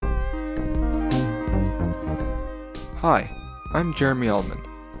Hi, I'm Jeremy Ullman,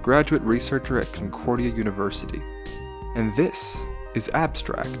 graduate researcher at Concordia University, and this is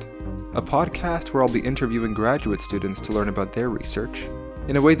Abstract, a podcast where I'll be interviewing graduate students to learn about their research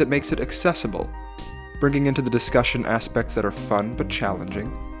in a way that makes it accessible, bringing into the discussion aspects that are fun but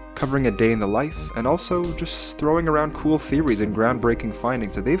challenging, covering a day in the life, and also just throwing around cool theories and groundbreaking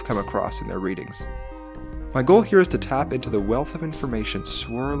findings that they've come across in their readings. My goal here is to tap into the wealth of information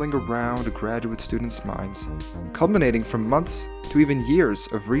swirling around graduate students' minds, culminating from months to even years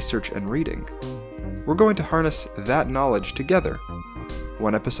of research and reading. We're going to harness that knowledge together,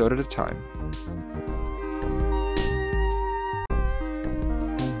 one episode at a time.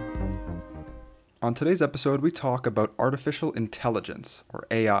 On today's episode, we talk about artificial intelligence, or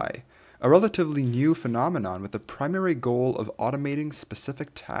AI, a relatively new phenomenon with the primary goal of automating specific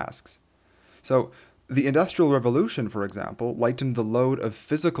tasks. So, the Industrial Revolution, for example, lightened the load of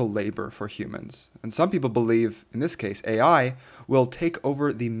physical labor for humans, and some people believe, in this case, AI will take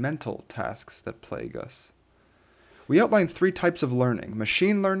over the mental tasks that plague us. We outline 3 types of learning: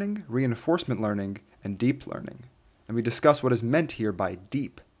 machine learning, reinforcement learning, and deep learning, and we discuss what is meant here by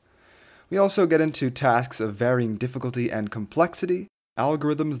deep. We also get into tasks of varying difficulty and complexity,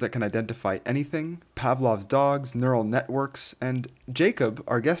 algorithms that can identify anything, Pavlov's dogs, neural networks, and Jacob,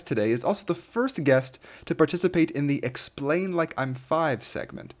 our guest today, is also the first guest to participate in the Explain Like I'm 5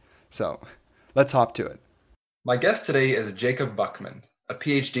 segment. So, let's hop to it. My guest today is Jacob Buckman, a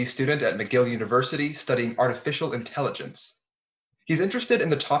PhD student at McGill University studying artificial intelligence. He's interested in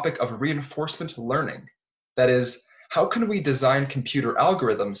the topic of reinforcement learning. That is, how can we design computer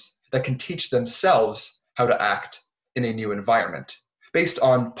algorithms that can teach themselves how to act in a new environment, based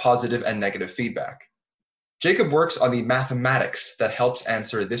on positive and negative feedback. Jacob works on the mathematics that helps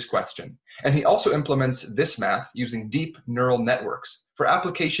answer this question, and he also implements this math using deep neural networks for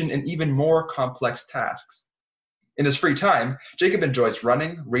application in even more complex tasks. In his free time, Jacob enjoys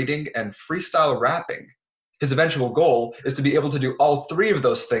running, reading, and freestyle rapping. His eventual goal is to be able to do all 3 of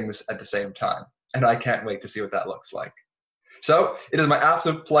those things at the same time, and I can't wait to see what that looks like. So, it is my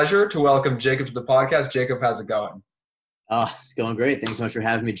absolute pleasure to welcome Jacob to the podcast. Jacob, how's it going? Oh, it's going great. Thanks so much for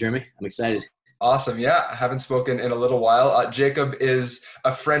having me, Jeremy. I'm excited. Awesome. Yeah, I haven't spoken in a little while. Jacob is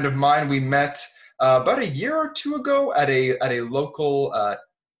a friend of mine. We met about a year or 2 ago at a local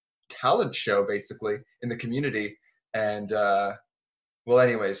talent show, basically, in the community. And, well,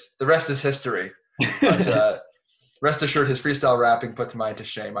 anyways, the rest is history. But rest assured, his freestyle rapping puts mine to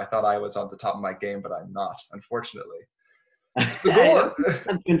shame. I thought I was on the top of my game, but I'm not, unfortunately. The goal,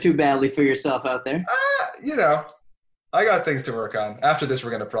 not doing too badly for yourself out there. I got things to work on. After this, we're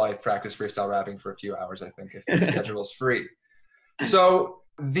going to probably practice freestyle rapping for a few hours, I think, if the schedule's free. So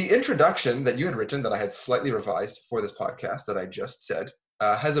the introduction that you had written that I had slightly revised for this podcast that I just said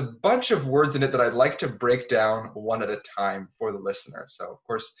has a bunch of words in it that I'd like to break down one at a time for the listener. So, of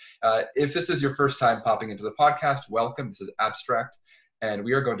course, if this is your first time popping into the podcast, welcome. This is Abstract, and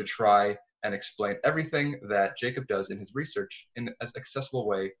we are going to try and explain everything that Jacob does in his research in as accessible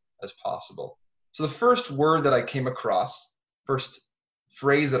way as possible. So the first word that I came across, first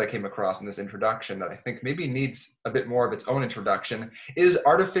phrase that I came across in this introduction that I think maybe needs a bit more of its own introduction is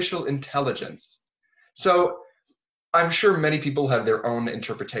artificial intelligence. So I'm sure many people have their own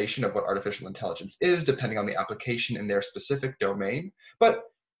interpretation of what artificial intelligence is, depending on the application in their specific domain. But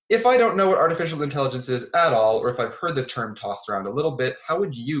if I don't know what artificial intelligence is at all, or if I've heard the term tossed around a little bit, how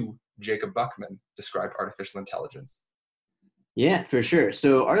would you, Jacob Buckman, describe artificial intelligence? Yeah, for sure.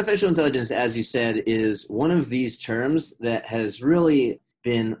 So artificial intelligence, as you said, is one of these terms that has really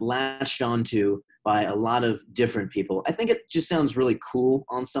been latched onto by a lot of different people. I think it just sounds really cool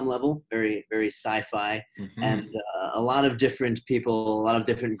on some level, very, very sci-fi. Mm-hmm. And a lot of different people, a lot of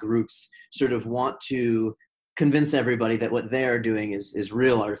different groups sort of want to convince everybody that what they are doing is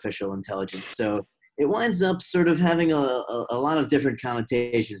real artificial intelligence. So it winds up sort of having a lot of different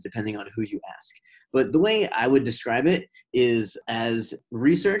connotations depending on who you ask. But the way I would describe it is as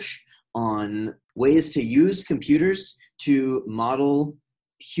research on ways to use computers to model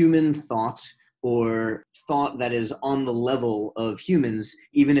human thought or thought that is on the level of humans,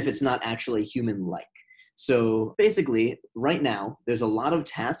 even if it's not actually human-like. So basically, right now, there's a lot of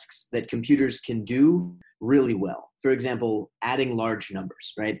tasks that computers can do really well. For example, adding large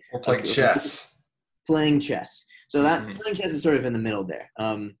numbers, right? Or playing chess. Playing chess. So that playing chess is sort of in the middle there.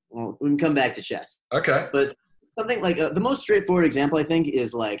 Well, we can come back to chess. Okay. But something like the most straightforward example, I think,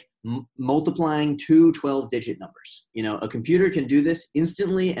 is like multiplying 2 12-digit numbers. You know, a computer can do this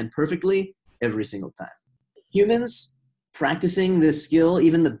instantly and perfectly every single time. Humans practicing this skill,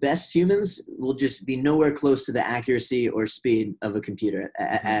 even the best humans, will just be nowhere close to the accuracy or speed of a computer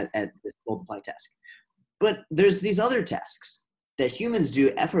at this multiplying task. But there's these other tasks that humans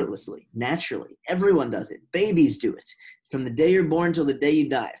do effortlessly, naturally. Everyone does it. Babies do it from the day you're born till the day you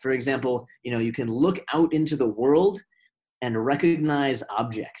die. For example, you can look out into the world and recognize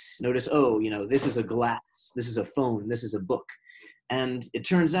objects. Notice, this is a glass, this is a phone, this is a book. And it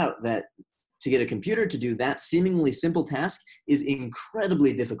turns out that to get a computer to do that seemingly simple task is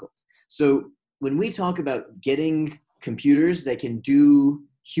incredibly difficult. So when we talk about getting computers that can do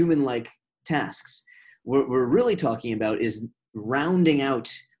human-like tasks, what we're really talking about is rounding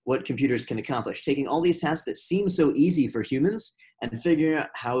out what computers can accomplish, taking all these tasks that seem so easy for humans and figuring out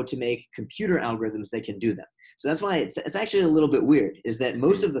how to make computer algorithms that can do them. So that's why it's actually a little bit weird, is that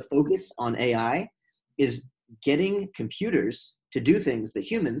most of the focus on AI is getting computers to do things that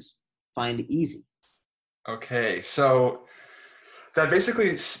humans find easy. Okay, so that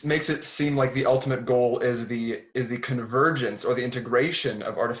basically makes it seem like the ultimate goal is the convergence or the integration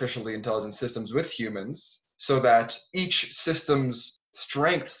of artificially intelligent systems with humans, so that each system's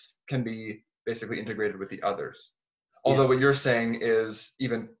strengths can be basically integrated with the others. Although what you're saying is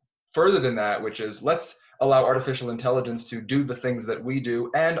even further than that, which is let's allow artificial intelligence to do the things that we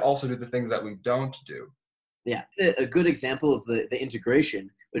do and also do the things that we don't do. Yeah, a good example of the integration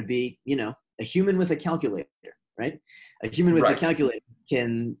would be, a human with a calculator, right? A human with a calculator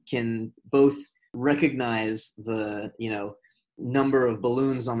can both recognize the, number of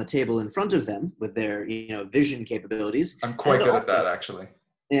balloons on the table in front of them with their, vision capabilities. I'm quite good at that, actually.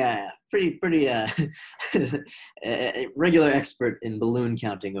 Yeah, pretty regular expert in balloon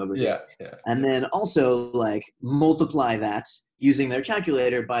counting over here. Yeah. And then also multiply that using their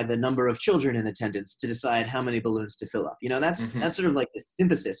calculator by the number of children in attendance to decide how many balloons to fill up. That's sort of like the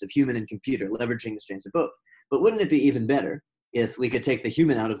synthesis of human and computer, leveraging the strengths of both. But wouldn't it be even better if we could take the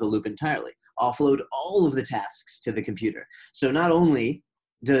human out of the loop entirely, offload all of the tasks to the computer? So not only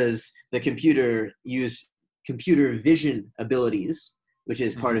does the computer use computer vision abilities, which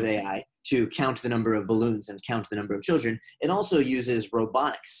is part of AI, to count the number of balloons and count the number of children, it also uses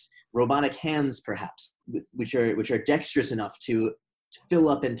robotic hands perhaps, which are dexterous enough to fill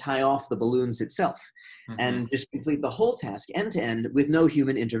up and tie off the balloons itself, and just complete the whole task end to end with no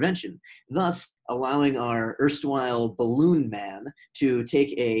human intervention, thus allowing our erstwhile balloon man to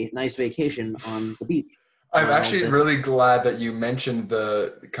take a nice vacation on the beach. I'm actually really glad that you mentioned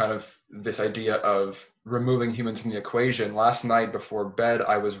the kind of this idea of removing humans from the equation. Last night before bed,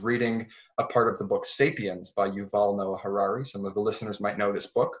 I was reading a part of the book Sapiens by Yuval Noah Harari. Some of the listeners might know this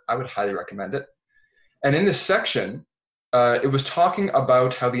book. I would highly recommend it. And in this section, it was talking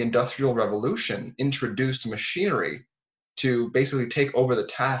about how the Industrial Revolution introduced machinery to basically take over the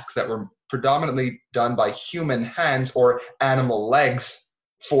tasks that were predominantly done by human hands or animal legs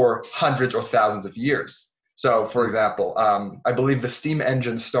for hundreds or thousands of years. So, for example, I believe the steam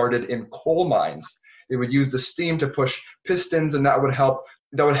engine started in coal mines. They would use the steam to push pistons, and that would help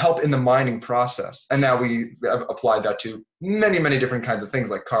in the mining process. And now we have applied that to many, many different kinds of things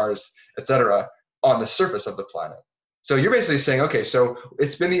like cars, etc., on the surface of the planet. So you're basically saying, okay, so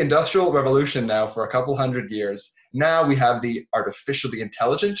it's been the Industrial Revolution now for a couple hundred years. Now we have the artificially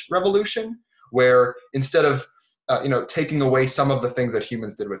intelligent revolution, where instead of taking away some of the things that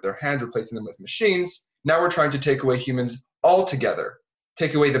humans did with their hands, replacing them with machines, now we're trying to take away humans altogether,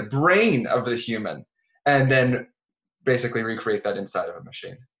 take away the brain of the human, and then basically recreate that inside of a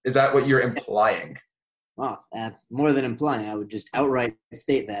machine. Is that what you're implying? Well, more than implying, I would just outright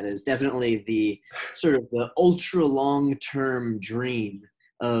state that as definitely the sort of the ultra long-term dream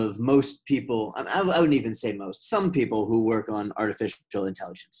of most people. I wouldn't even say most, some people who work on artificial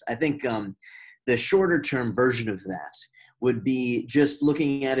intelligence. I think the shorter term version of that would be just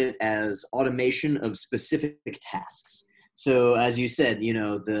looking at it as automation of specific tasks. So as you said,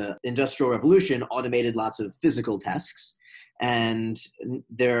 the Industrial Revolution automated lots of physical tasks, and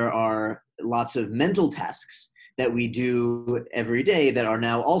there are lots of mental tasks that we do every day that are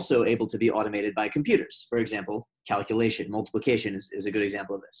now also able to be automated by computers. For example, calculation, multiplication is a good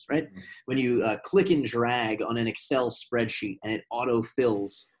example of this, right? When you click and drag on an Excel spreadsheet and it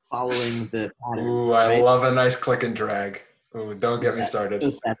auto-fills following the pattern. Ooh, I love a nice click and drag. Ooh, don't get me started. So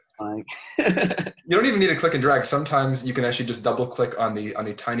satisfying. You don't even need to click and drag. Sometimes you can actually just double click on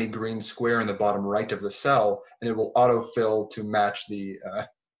the tiny green square in the bottom right of the cell, and it will autofill to match the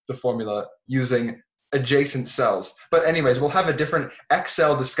formula using adjacent cells. But anyways, we'll have a different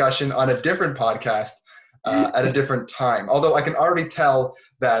Excel discussion on a different podcast at a different time. Although I can already tell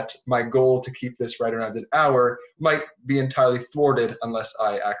that my goal to keep this right around an hour might be entirely thwarted unless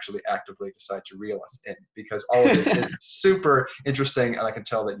I actually actively decide to reel us in, because all of this is super interesting, and I can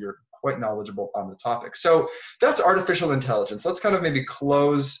tell that you're quite knowledgeable on the topic. So that's artificial intelligence. Let's kind of maybe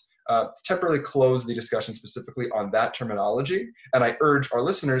close temporarily close the discussion specifically on that terminology. And I urge our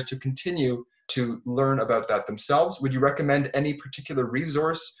listeners to continue to learn about that themselves. Would you recommend any particular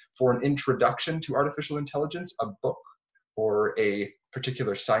resource for an introduction to artificial intelligence, a book or a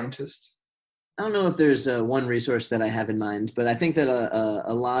particular scientist? I don't know if there's one resource that I have in mind, but I think that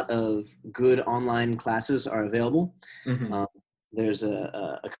a lot of good online classes are available. Mm-hmm. There's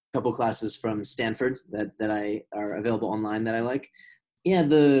a couple classes from Stanford that are available online that I like. Yeah,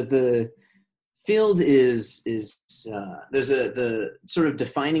 the field is there's the sort of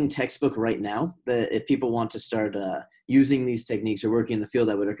defining textbook right now that if people want to start using these techniques or working in the field,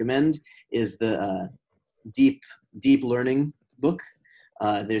 I would recommend is the deep learning book.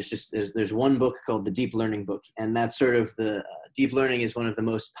 There's one book called the Deep Learning Book, and that's sort of the deep learning is one of the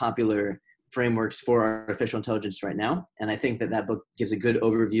most popular frameworks for artificial intelligence right now. And I think that book gives a good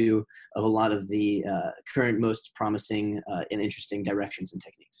overview of a lot of the current most promising and interesting directions and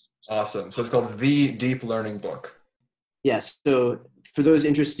techniques. Awesome. So it's called The Deep Learning Book. Yes. So for those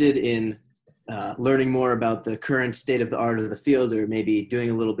interested in learning more about the current state of the art of the field, or maybe doing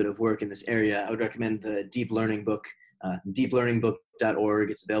a little bit of work in this area, I would recommend the Deep Learning Book, deeplearningbook.org.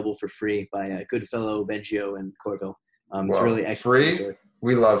 It's available for free by Goodfellow, Bengio, and Corville. It's really excellent. Free? Resource.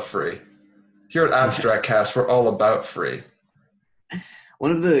 We love free. Here at Abstract Cast, we're all about free.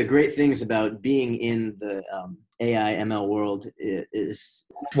 One of the great things about being in the AI ML world is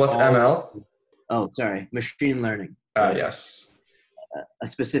what's ML? Oh, sorry, machine learning. Yes. A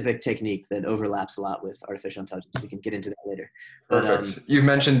specific technique that overlaps a lot with artificial intelligence. We can get into that later. Perfect. You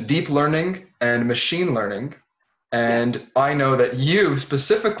mentioned deep learning and machine learning, and yeah. I know that you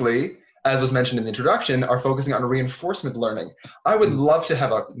specifically, as was mentioned in the introduction, are focusing on reinforcement learning. I would love to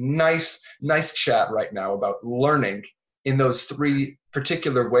have a nice chat right now about learning in those three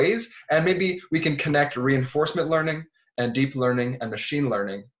particular ways, and maybe we can connect reinforcement learning and deep learning and machine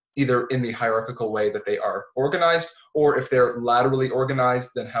learning, either in the hierarchical way that they are organized, or if they're laterally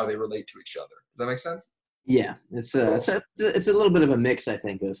organized, then how they relate to each other. Does that make sense? Yeah, it's a little bit of a mix, I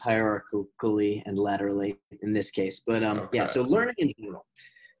think, of hierarchically and laterally in this case. But yeah, so learning in general.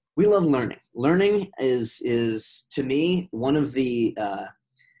 We love learning. Learning is to me one of the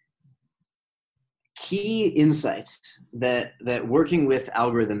key insights that working with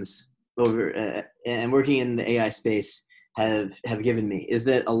algorithms and working in the AI space have given me, is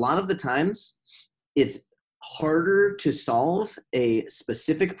that a lot of the times it's harder to solve a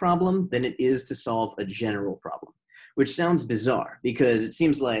specific problem than it is to solve a general problem, which sounds bizarre because it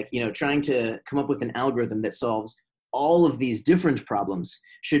seems like, trying to come up with an algorithm that solves all of these different problems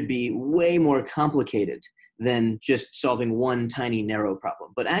should be way more complicated than just solving one tiny narrow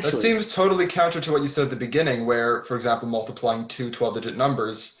problem. But actually, that seems totally counter to what you said at the beginning, where, for example, multiplying two 12-digit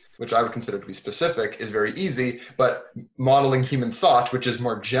numbers, which I would consider to be specific, is very easy, but modeling human thought, which is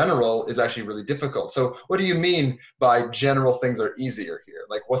more general, is actually really difficult. So what do you mean by general things are easier here?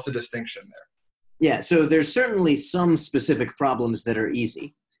 Like, what's the distinction there? Yeah, so there's certainly some specific problems that are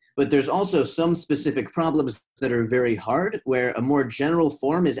easy, but there's also some specific problems that are very hard, where a more general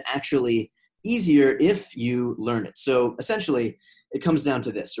form is actually easier if you learn it. So essentially, it comes down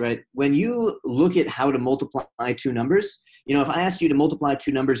to this, right? When you look at how to multiply two numbers, if I asked you to multiply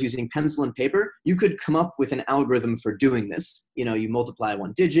two numbers using pencil and paper, you could come up with an algorithm for doing this. You multiply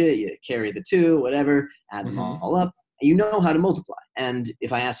one digit, you carry the two, whatever, add them all up. You know how to multiply. And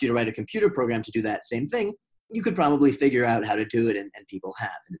if I asked you to write a computer program to do that same thing, you could probably figure out how to do it, and people have,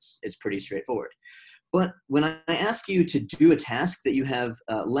 and it's pretty straightforward. But when I ask you to do a task that you have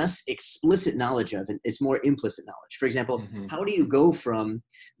less explicit knowledge of, and it's more implicit knowledge. For example, how do you go from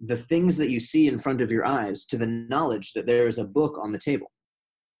the things that you see in front of your eyes to the knowledge that there is a book on the table?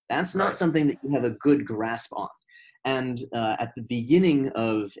 That's not something that you have a good grasp on. And at the beginning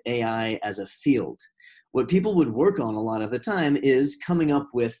of AI as a field, what people would work on a lot of the time is coming up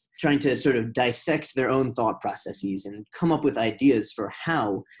with, trying to sort of dissect their own thought processes and come up with ideas for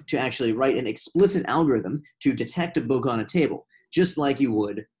how to actually write an explicit algorithm to detect a book on a table, just like you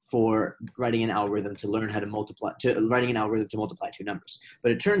would for writing an algorithm to learn how to multiply, two numbers.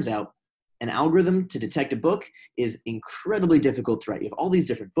 But it turns out an algorithm to detect a book is incredibly difficult to write. You have all these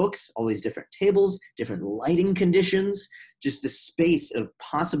different books, all these different tables, different lighting conditions. Just the space of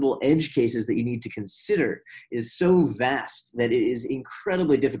possible edge cases that you need to consider is so vast that it is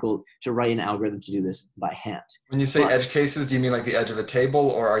incredibly difficult to write an algorithm to do this by hand. When you say edge cases, do you mean like the edge of a table,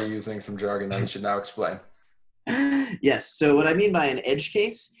 or are you using some jargon that you should now explain? Yes. So what I mean by an edge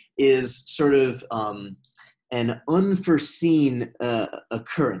case is sort of an unforeseen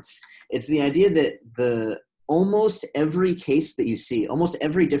occurrence. It's the idea that almost every case that you see, almost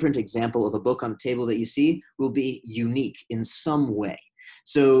every different example of a book on a table that you see will be unique in some way.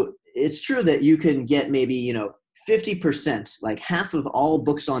 So it's true that you can get maybe, 50%, like half of all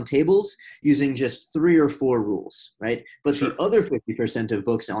books on tables using just 3 or 4 rules, right? But Sure. the other 50% of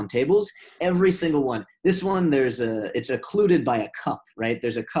books on tables, every single one, this one, it's occluded by a cup, right?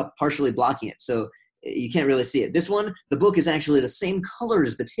 There's a cup partially blocking it. So you can't really see it. This one, the book is actually the same color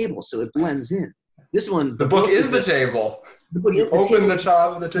as the table, so it blends in. This one, The book is the table. You open the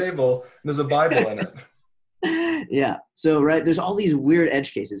top of the table, and there's a Bible in it. Yeah. So, right, there's all these weird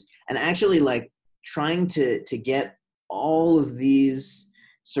edge cases. And actually, like, trying to get all of these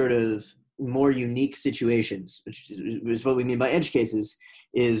sort of more unique situations, which is what we mean by edge cases,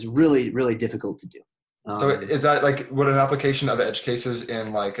 is really, really difficult to do. So is that like, would an application of edge cases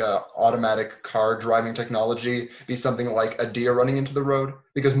in like automatic car driving technology be something like a deer running into the road?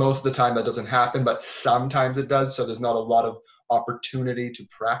 Because most of the time that doesn't happen, but sometimes it does. So there's not a lot of opportunity to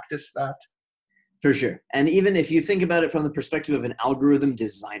practice that. For sure. And even if you think about it from the perspective of an algorithm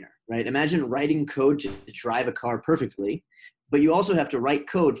designer, right? Imagine writing code to drive a car perfectly, but you also have to write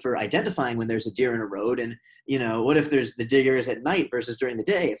code for identifying when there's a deer in a road. And, what if the deer is at night versus during the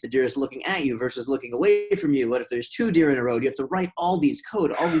day? If the deer is looking at you versus looking away from you? What if there's 2 deer in a road? You have to write all these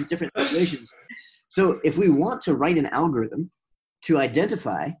code, all these different situations. So if we want to write an algorithm to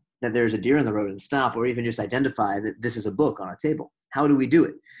identify that there's a deer in the road and stop, or even just identify that this is a book on a table, how do we do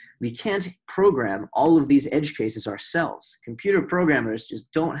it? We can't program all of these edge cases ourselves. Computer programmers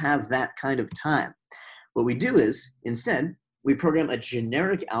just don't have that kind of time. What we do is, instead, we program a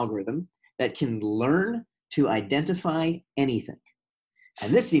generic algorithm that can learn to identify anything.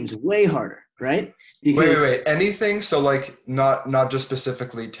 And this seems way harder, right? Because wait, anything? So like not just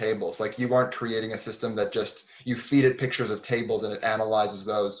specifically tables. Like you aren't creating a system that just you feed it pictures of tables and it analyzes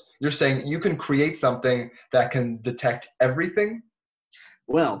those. You're saying you can create something that can detect everything?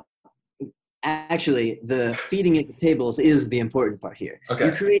 Well, actually, the feeding it tables is the important part here. Okay.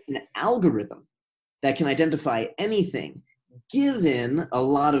 You create an algorithm that can identify anything given a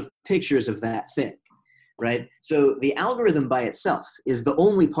lot of pictures of that thing, right? So the algorithm by itself is the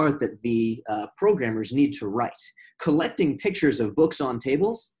only part that the programmers need to write. Collecting pictures of books on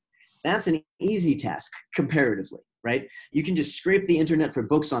tables, that's an easy task comparatively, right? You can just scrape the internet for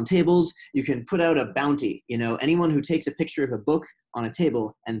books on tables. You can put out a bounty. Anyone who takes a picture of a book on a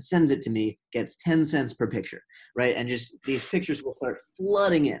table and sends it to me gets 10 cents per picture, right? And just these pictures will start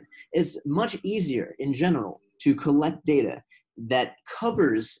flooding in. It's much easier in general to collect data that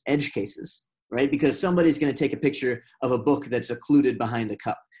covers edge cases, right? Because somebody's going to take a picture of a book that's occluded behind a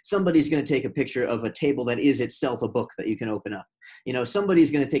cup. Somebody's going to take a picture of a table that is itself a book that you can open up.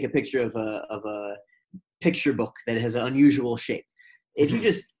 Somebody's going to take a picture of a picture book that has an unusual shape. If you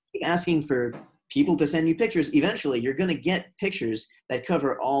just keep asking for people to send you pictures, eventually you're going to get pictures that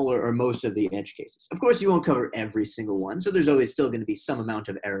cover all or most of the edge cases. Of course, you won't cover every single one, so there's always still going to be some amount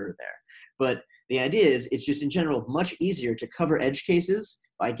of error there. But the idea is it's just in general much easier to cover edge cases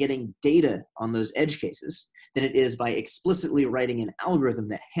by getting data on those edge cases than it is by explicitly writing an algorithm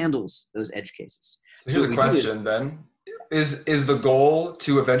that handles those edge cases. So here's a question then. Is the goal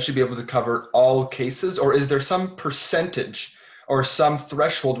to eventually be able to cover all cases, or is there some percentage or some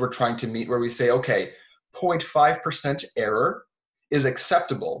threshold we're trying to meet where we say, okay, 0.5% error is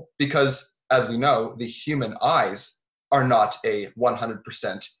acceptable because, as we know, the human eyes are not a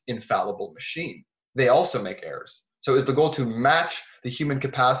 100% infallible machine. They also make errors. So is the goal to match the human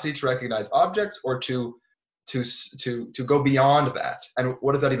capacity to recognize objects, or to go beyond that? And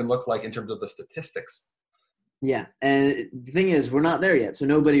what does that even look like in terms of the statistics? Yeah, and the thing is, we're not there yet, so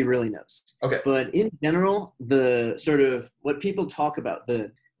nobody really knows. Okay. But in general, the sort of what people talk about,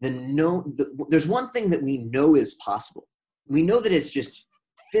 there's one thing that we know is possible. We know that it's just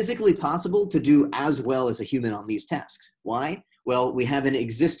physically possible to do as well as a human on these tasks. Why? Well, we have an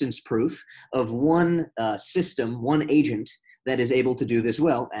existence proof of one system, one agent that is able to do this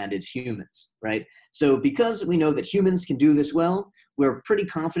well, and it's humans, right? So because we know that humans can do this well, we're pretty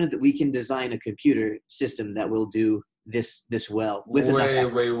confident that we can design a computer system that will do this well. Wait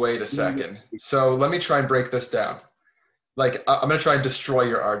a second. So let me try and break this down. Like, I'm going to try and destroy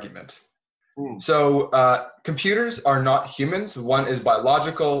your argument. So computers are not humans. One is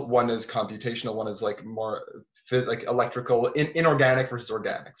biological, one is computational, one is like more like electrical, inorganic versus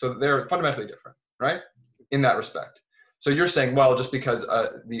organic. So they're fundamentally different, right? In that respect. So you're saying, well, just because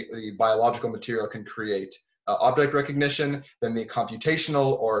the biological material can create object recognition, then the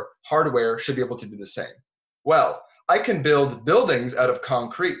computational or hardware should be able to do the same. Well, I can build buildings out of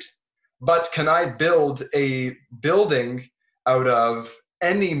concrete, but can I build a building out of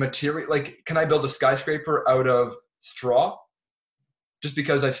any material? Like, can I build a skyscraper out of straw just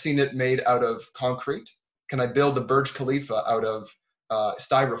because I've seen it made out of concrete? Can I build the Burj Khalifa out of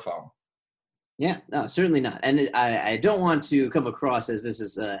styrofoam. Yeah, no, certainly not. And I don't want to come across as this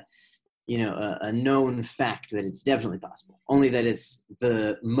is a known fact that it's definitely possible. Only that it's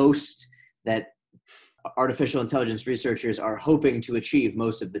the most that artificial intelligence researchers are hoping to achieve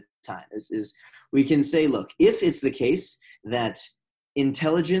most of the time. Is we can say, look, if it's the case that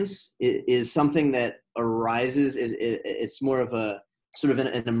intelligence is something that arises, it's more of a sort of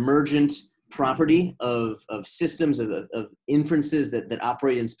an emergent property of systems of inferences that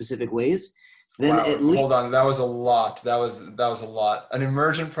operate in specific ways. Then wow, hold on, that was a lot. That was a lot. An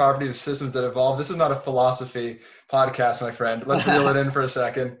emergent property of systems that evolve. This is not a philosophy podcast, my friend. Let's reel it in for a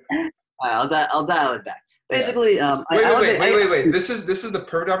second. I'll dial it back. Basically, wait. This is the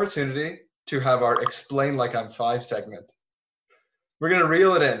perfect opportunity to have our explain like I'm five segment. We're gonna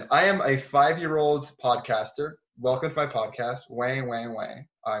reel it in. I am a 5-year-old podcaster. Welcome to my podcast. Wang.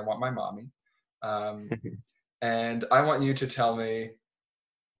 I want my mommy, and I want you to tell me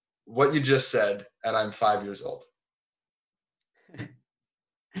what you just said, and I'm 5 years old.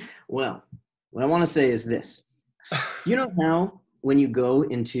 Well, what I want to say is this. You know how when you go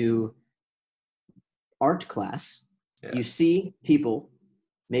into art class, you see people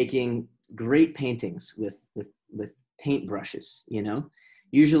making great paintings with paint brushes, you know?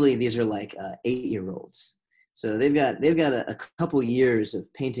 Usually these are like 8-year-olds. So they've got a couple years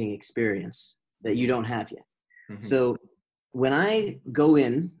of painting experience that you don't have yet. Mm-hmm. So when I go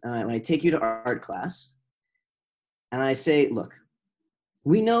in, when I take you to art class, and I say, look,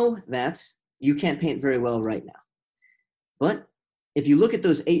 we know that you can't paint very well right now. But if you look at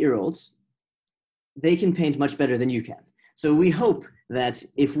those 8-year-olds, they can paint much better than you can. So we hope that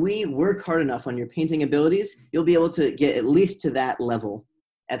if we work hard enough on your painting abilities, you'll be able to get at least to that level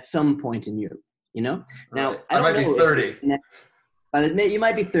at some point in your, you know? Now, right. I might be 30. You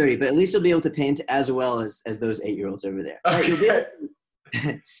might be 30, but at least you'll be able to paint as well as those 8-year-olds over there. Right? Okay. You'll be able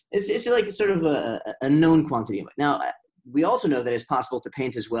to, it's like sort of a known quantity. Now, we also know that it's possible to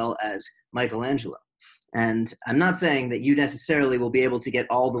paint as well as Michelangelo. And I'm not saying that you necessarily will be able to get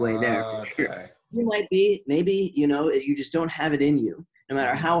all the way there. For sure. You might be, maybe, you know, you just don't have it in you, no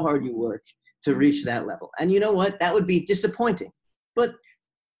matter how hard you work to reach that level. And you know what? That would be disappointing. But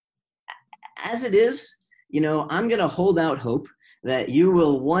as it is, you know, I'm going to hold out hope that you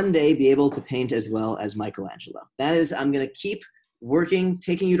will one day be able to paint as well as Michelangelo. That is, I'm going to keep working,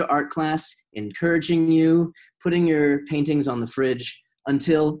 taking you to art class, encouraging you, putting your paintings on the fridge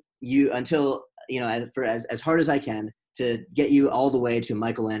until you know, as hard as I can to get you all the way to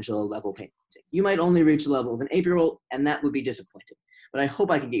Michelangelo level painting. You might only reach the level of an 8-year-old, and that would be disappointing. But I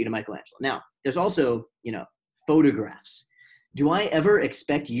hope I can get you to Michelangelo. Now, there's also, you know, photographs. Do I ever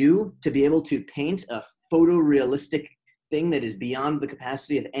expect you to be able to paint a photorealistic thing that is beyond the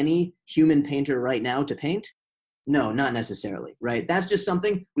capacity of any human painter right now to paint? No, not necessarily, right? That's just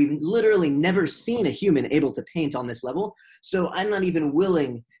something we've literally never seen a human able to paint on this level. So I'm not even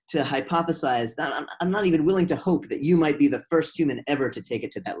willing to hypothesize that. I'm not even willing to hope that you might be the first human ever to take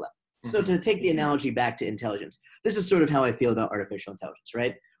it to that level. Mm-hmm. So to take the analogy back to intelligence, this is sort of how I feel about artificial intelligence,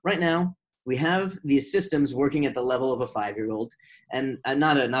 right? Right now, we have these systems working at the level of a 5-year-old, and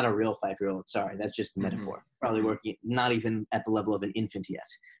not a real 5-year-old. Sorry, that's just a metaphor. Mm-hmm. Probably working not even at the level of an infant yet,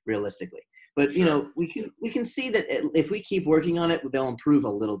 realistically. But you know, we can see that if we keep working on it, they'll improve a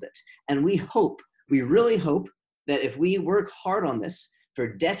little bit. And we really hope that if we work hard on this for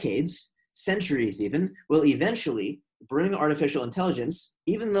decades, centuries even, we'll eventually bring artificial intelligence,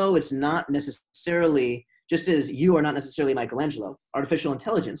 even though it's not necessarily, just as you are not necessarily Michelangelo, artificial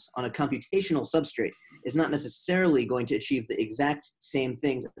intelligence on a computational substrate is not necessarily going to achieve the exact same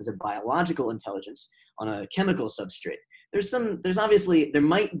things as a biological intelligence on a chemical substrate. There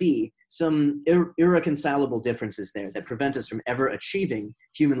might be some irreconcilable differences there that prevent us from ever achieving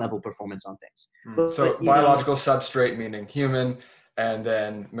human level performance on things. But biological substrate meaning human, and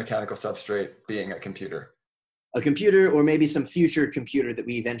then mechanical substrate being a computer. A computer, or maybe some future computer that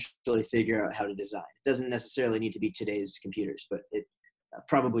we eventually figure out how to design. It doesn't necessarily need to be today's computers, but it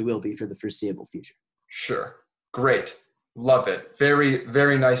probably will be for the foreseeable future. Sure. Great. Love it. Very,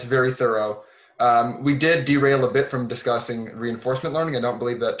 very nice, very thorough. We did derail a bit from discussing reinforcement learning. I don't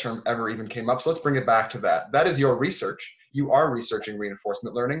believe that term ever even came up. So let's bring it back to that. That is your research. You are researching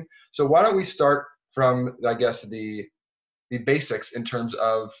reinforcement learning. So why don't we start from, I guess, the basics in terms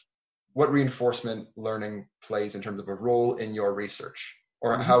of what reinforcement learning plays in terms of a role in your research,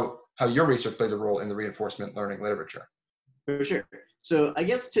 or how your research plays a role in the reinforcement learning literature. For sure. So I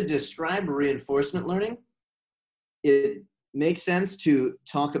guess to describe reinforcement learning, it makes sense to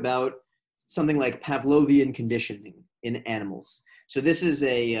talk about something like Pavlovian conditioning in animals. So this is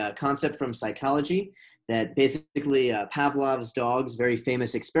a concept from psychology that basically Pavlov's dogs, very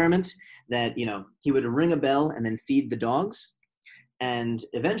famous experiment that, he would ring a bell and then feed the dogs. And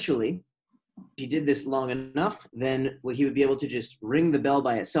eventually, if he did this long enough, then he would be able to just ring the bell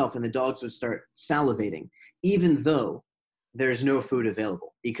by itself and the dogs would start salivating, even though there's no food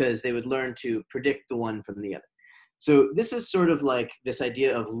available, because they would learn to predict the one from the other. So this is sort of like this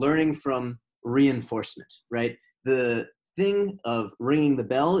idea of learning from reinforcement, right? The thing of ringing the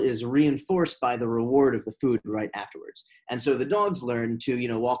bell is reinforced by the reward of the food right afterwards. And so the dogs learn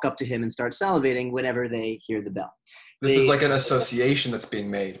to, walk up to him and start salivating whenever they hear the bell. This is like an association that's being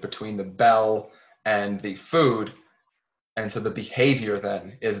made between the bell and the food. And so the behavior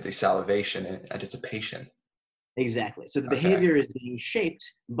then is the salivation and anticipation. Exactly. So the behavior is being shaped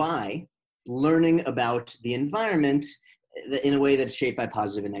by learning about the environment in a way that's shaped by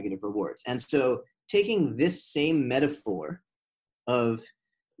positive and negative rewards. And so taking this same metaphor of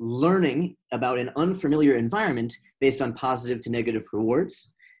learning about an unfamiliar environment based on positive to negative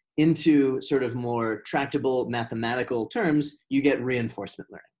rewards into sort of more tractable mathematical terms, you get reinforcement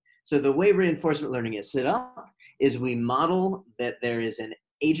learning. So the way reinforcement learning is set up is we model that there is an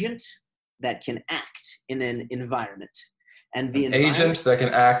agent that can act in an environment. And the agent that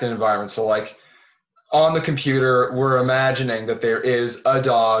can act in an environment. So like on the computer, we're imagining that there is a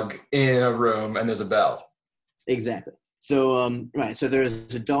dog in a room and there's a bell. Exactly. So, right. So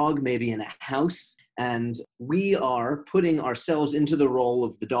there's a dog maybe in a house, and we are putting ourselves into the role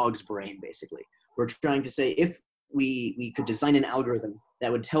of the dog's brain, basically. We're trying to say if we could design an algorithm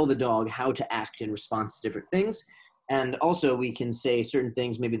that would tell the dog how to act in response to different things. And also we can say certain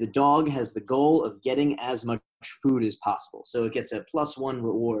things. Maybe the dog has the goal of getting as much food as possible. So it gets a +1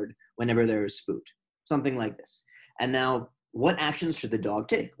 reward whenever there is food, something like this. And now what actions should the dog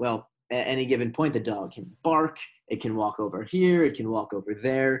take? Well, at any given point, the dog can bark, it can walk over here, it can walk over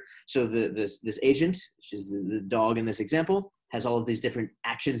there. So this agent, which is the dog in this example, has all of these different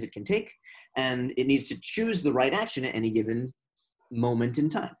actions it can take, and it needs to choose the right action at any given moment in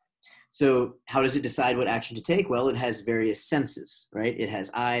time. So how does it decide what action to take? Well, it has various senses, right? It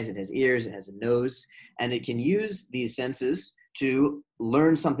has eyes, it has ears, it has a nose, and it can use these senses to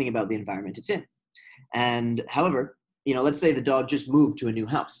learn something about the environment it's in. And however, let's say the dog just moved to a new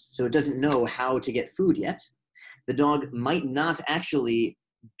house, so it doesn't know how to get food yet. The dog might not actually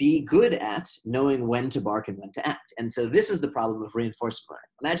be good at knowing when to bark and when to act. And so this is the problem of reinforcement learning.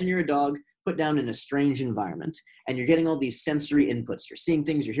 Imagine you're a dog put down in a strange environment, and you're getting all these sensory inputs. You're seeing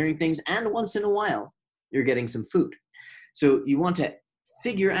things, you're hearing things, and once in a while, you're getting some food. So you want to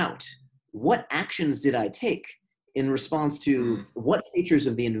figure out, what actions did I take in response to what features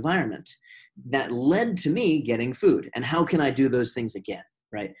of the environment that led to me getting food, and how can I do those things again,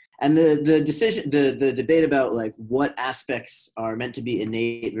 right? And the debate about like what aspects are meant to be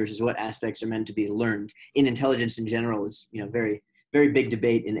innate versus what aspects are meant to be learned in intelligence in general is, very, very big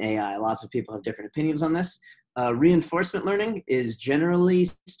debate in AI. Lots of people have different opinions on this. Reinforcement learning is generally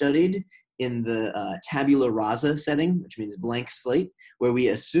studied in the tabula rasa setting, which means blank slate, where we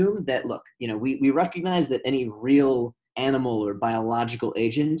assume that, look, we recognize that any real animal or biological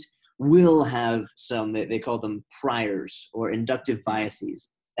agent will have some, they call them priors or inductive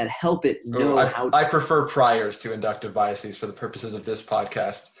biases that help it know how to. I prefer priors to inductive biases for the purposes of this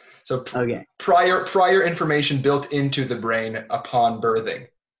podcast. So okay. prior information built into the brain upon birthing.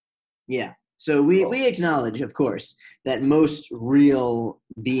 Yeah. So we acknowledge, of course, that most real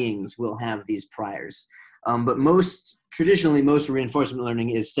beings will have these priors. But traditionally, most reinforcement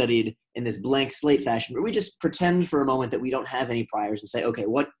learning is studied in this blank slate fashion, where we just pretend for a moment that we don't have any priors and say, okay,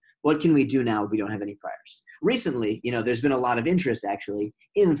 what can we do now if we don't have any priors? Recently, there's been a lot of interest actually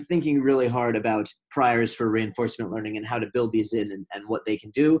in thinking really hard about priors for reinforcement learning and how to build these in and what they can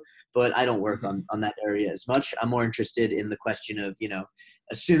do. But I don't work on that area as much. I'm more interested in the question of,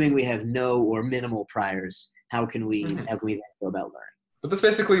 assuming we have no or minimal priors, how can we then go about learning? But that's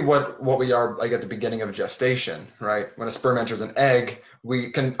basically what we are like at the beginning of gestation, right? When a sperm enters an egg,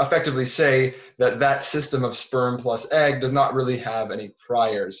 we can effectively say that system of sperm plus egg does not really have any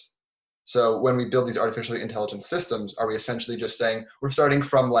priors. So when we build these artificially intelligent systems, are we essentially just saying we're starting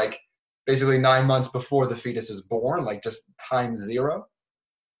from like basically 9 months before the fetus is born, like just time zero?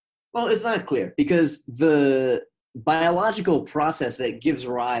 Well, it's not clear, because the biological process that gives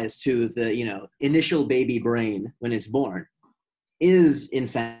rise to the, initial baby brain when it's born is in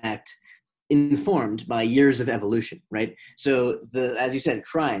fact informed by years of evolution, right? So as you said,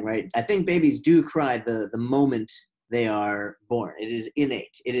 crying, right? I think babies do cry the moment they are born. It is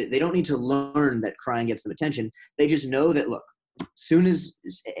innate. They don't need to learn that crying gets them attention. They just know that, look,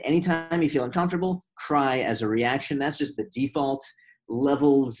 anytime you feel uncomfortable, cry as a reaction. That's just the default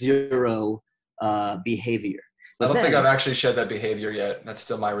level 0 behavior. I But don't think I've then, actually shed that behavior yet. That's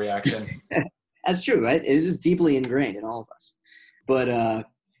still my reaction. that's true, right? It is just deeply ingrained in all of us. But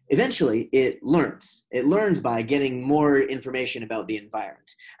eventually, it learns. It learns by getting more information about the environment.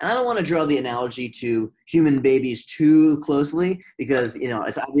 And I don't want to draw the analogy to human babies too closely because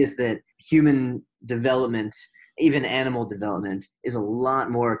it's obvious that human development, even animal development, is a lot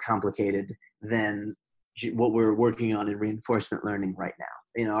more complicated than what we're working on in reinforcement learning right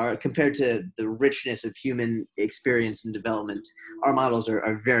now. Compared to the richness of human experience and development, our models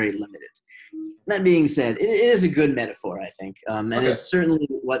are very limited. That being said, it is a good metaphor, I think, and Okay. it's certainly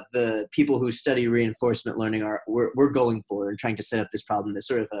what the people who study reinforcement learning we're going for and trying to set up this problem as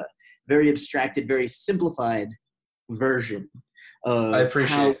sort of a very abstracted, very simplified version I of how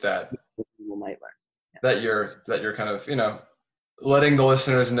appreciate that. people might learn. That you're kind of, letting the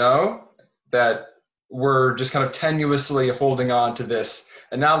listeners know that we're just kind of tenuously holding on to this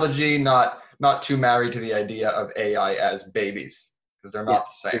analogy, not too married to the idea of AI as babies, because they're not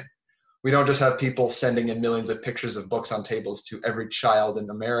the same. We don't just have people sending in millions of pictures of books on tables to every child in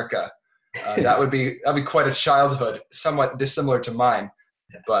America. That'd be quite a childhood, somewhat dissimilar to mine,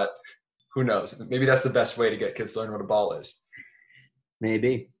 but who knows? Maybe that's the best way to get kids to learn what a ball is.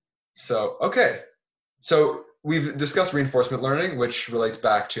 Maybe. So, okay. So we've discussed reinforcement learning, which relates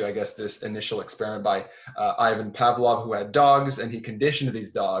back to, I guess, this initial experiment by Ivan Pavlov, who had dogs, and he conditioned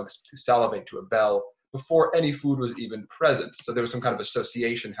these dogs to salivate to a bell before any food was even present. So there was some kind of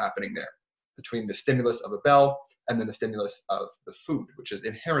association happening there between the stimulus of a bell and then the stimulus of the food, which is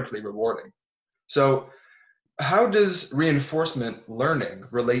inherently rewarding. So how does reinforcement learning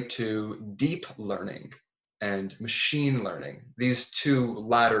relate to deep learning and machine learning? These two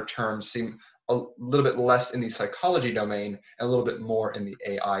latter terms seem a little bit less in the psychology domain and a little bit more in the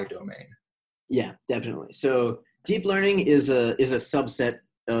AI domain. Yeah, definitely. So deep learning is a subset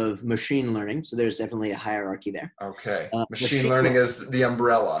of machine learning. So there's definitely a hierarchy there. Okay. Machine learning is the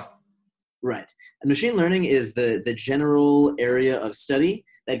umbrella. Right. And machine learning is the general area of study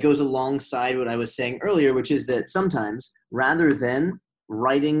that goes alongside what I was saying earlier, which is that sometimes rather than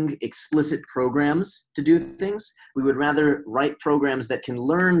writing explicit programs to do things, we would rather write programs that can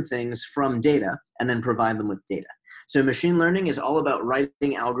learn things from data and then provide them with data. So machine learning is all about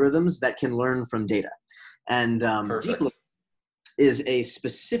writing algorithms that can learn from data. And deep learning is a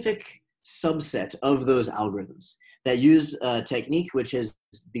specific subset of those algorithms that use a technique which has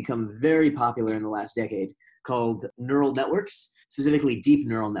become very popular in the last decade called neural networks, specifically deep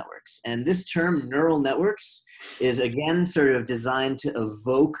neural networks. And this term neural networks is again sort of designed to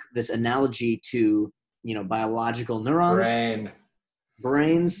evoke this analogy to, biological neurons.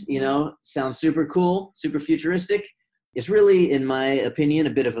 Brains, sounds super cool, super futuristic. It's really, in my opinion, a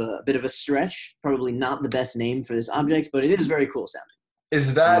bit of a stretch. Probably not the best name for this object, but it is very cool sounding.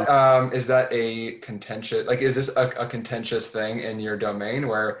 Is that a contentious, is this a contentious thing in your domain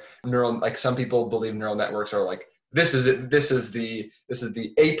where some people believe neural networks are like, this is it, this is the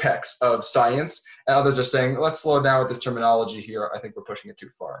apex of science, and others are saying, let's slow down with this terminology here. I think we're pushing it too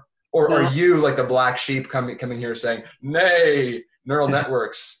far. Or are you like the black sheep coming here saying, nay, neural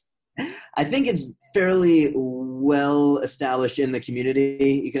networks? I think it's fairly well established in the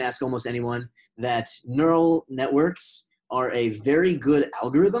community. You can ask almost anyone that neural networks are a very good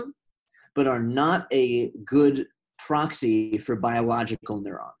algorithm, but are not a good proxy for biological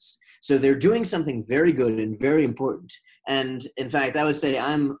neurons. So they're doing something very good and very important. And in fact, I would say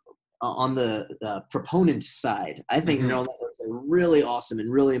I'm on the proponent side. I think neural networks are really awesome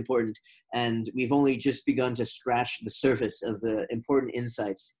and really important. And we've only just begun to scratch the surface of the important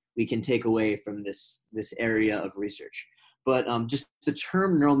insights we can take away from this area of research. But just the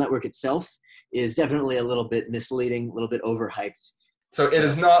term neural network itself is definitely a little bit misleading, a little bit overhyped. So it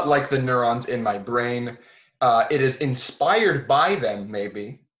is not like the neurons in my brain. It is inspired by them,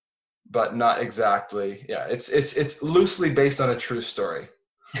 maybe, but not exactly. Yeah, it's loosely based on a true story.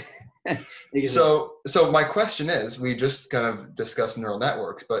 Exactly. So my question is, we just kind of discussed neural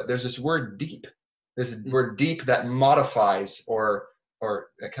networks, but there's this word deep, word deep that modifies or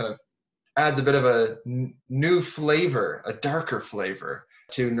kind of adds a bit of a new flavor, a darker flavor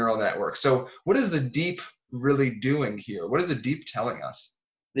to neural networks. So what is the deep really doing here? What is the deep telling us?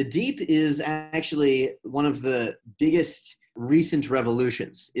 The deep is actually one of the biggest recent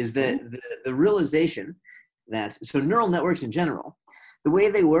revolutions, is that the realization that, so neural networks in general, the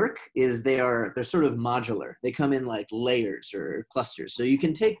way they work is they're sort of modular. They come in like layers or clusters. So you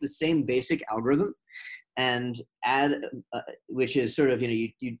can take the same basic algorithm and add, which is sort of,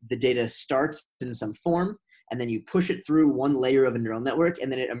 the data starts in some form, and then you push it through one layer of a neural network,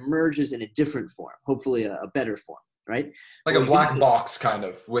 and then it emerges in a different form, hopefully a better form, right? Like a black box kind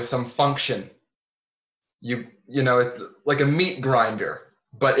of, with some function. you know, it's like a meat grinder,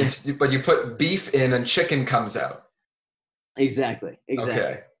 but you put beef in and chicken comes out. Exactly.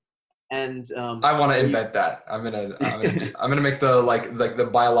 Okay. And I want to invent that. I'm gonna make the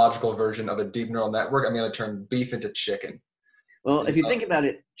biological version of a deep neural network. I'm gonna turn beef into chicken. well, if you think about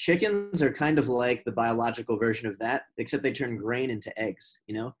it, chickens are kind of like the biological version of that, except they turn grain into eggs.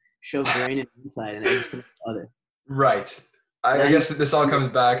 You know, shove grain in inside, and eggs come out the other. Right. Now I you guess this all comes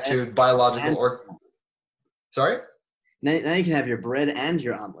back to biological and or sorry? now you can have your bread and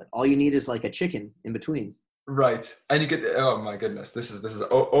your omelet. All you need is like a chicken in between. Right. And you could, oh my goodness, this is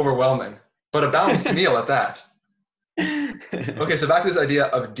overwhelming, but a balanced meal at that. Okay, so back to this idea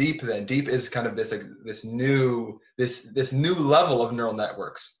of deep then. Deep is kind of this new level of neural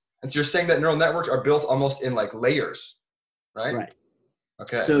networks. And so you're saying that neural networks are built almost in like layers, right? Right.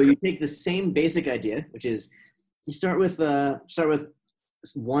 Okay. So you take the same basic idea, which is you start with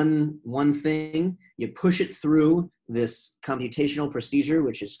one thing, you push it through this computational procedure,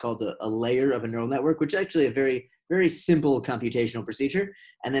 which is called a layer of a neural network, which is actually a very, very simple computational procedure.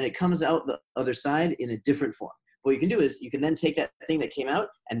 And then it comes out the other side in a different form. What you can do is you can then take that thing that came out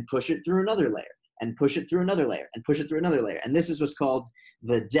and push it through another layer and push it through another layer and push it through another layer. And this is what's called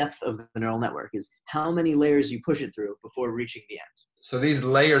the depth of the neural network, is how many layers you push it through before reaching the end. So these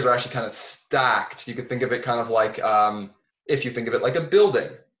layers are actually kind of stacked. You could think of it kind of like, if you think of it like a building,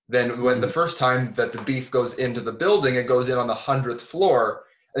 then when the first time that the beef goes into the building, it goes in on the 100th floor,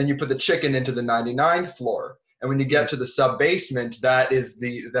 and then you put the chicken into the 99th floor. And when you get to the sub-basement, that is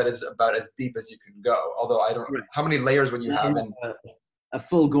about as deep as you can go. Although I don't, how many layers would you have in a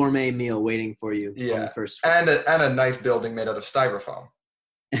full gourmet meal waiting for you on the first floor. And a nice building made out of styrofoam.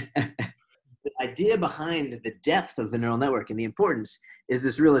 The idea behind the depth of the neural network and the importance is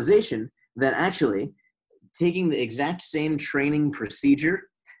this realization that actually taking the exact same training procedure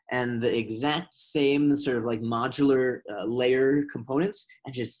and the exact same sort of like modular layer components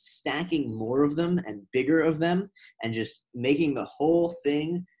and just stacking more of them and bigger of them and just making the whole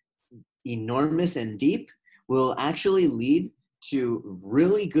thing enormous and deep will actually lead to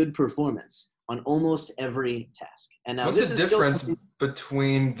really good performance on almost every task. And now what's the difference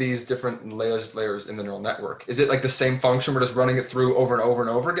between these different layers in the neural network? Is it like the same function? We're just running it through over and over and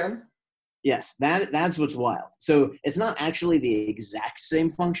over again? Yes, that's what's wild. So it's not actually the exact same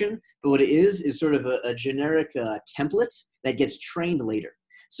function, but what it is sort of a generic template that gets trained later.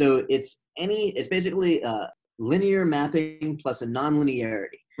 So it's basically linear mapping plus a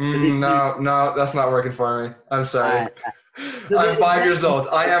nonlinearity. So no, that's not working for me. I'm sorry. I'm 5 years old.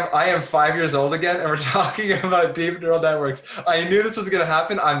 I am 5 years old again, and we're talking about deep neural networks. I knew this was going to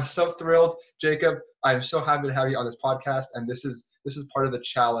happen. I'm so thrilled, Jacob. I'm so happy to have you on this podcast, and this is part of the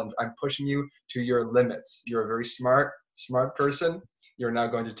challenge. I'm pushing you to your limits. You're a very smart person. You're now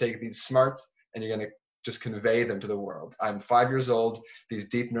going to take these smarts, and you're going to just convey them to the world. I'm 5 years old. These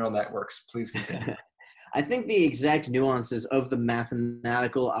deep neural networks. Please continue. I think the exact nuances of the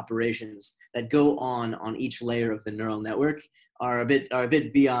mathematical operations that go on each layer of the neural network are a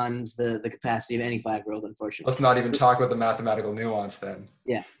bit beyond the capacity of any 5-year-old, unfortunately. Let's not even talk about the mathematical nuance then.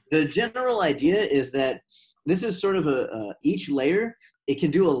 Yeah. The general idea is that this is sort of each layer, it can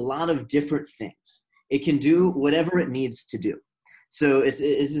do a lot of different things. It can do whatever it needs to do. So it's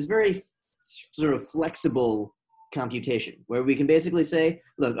this very sort of flexible computation where we can basically say,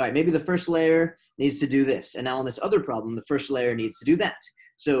 look, all right, maybe the first layer needs to do this. And now on this other problem, the first layer needs to do that.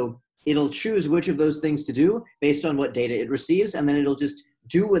 So it'll choose which of those things to do based on what data it receives. And then it'll just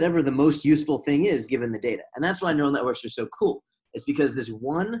do whatever the most useful thing is given the data. And that's why neural networks are so cool. It's because this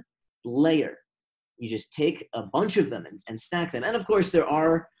one layer, you just take a bunch of them and stack them. And of course, there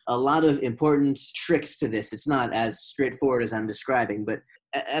are a lot of important tricks to this. It's not as straightforward as I'm describing, but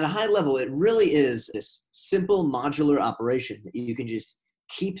at a high level, it really is this simple modular operation that you can just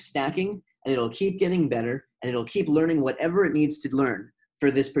keep stacking, and it'll keep getting better, and it'll keep learning whatever it needs to learn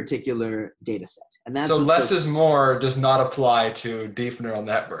for this particular data set. And that's so less is more does not apply to deep neural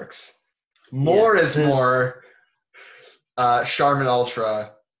networks. More is more. Charmin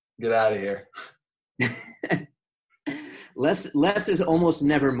Ultra, get out of here. Less is almost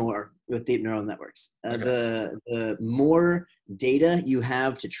never more with deep neural networks. Okay. The more data you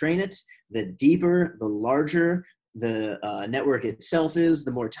have to train it, the deeper, the larger the network itself is,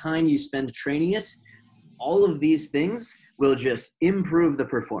 the more time you spend training it. All of these things will just improve the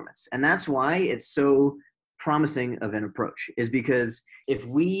performance. And that's why it's so promising of an approach, is because if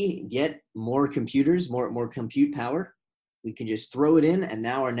we get more computers, more compute power, we can just throw it in and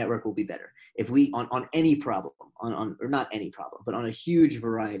now our network will be better. If we, on any problem, or not any problem, but on a huge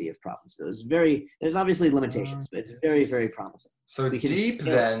variety of problems. So there's obviously limitations, but it's very, very promising. So deep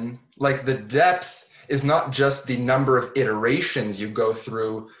then, like the depth, is not just the number of iterations you go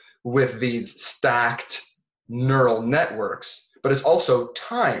through with these stacked neural networks, but it's also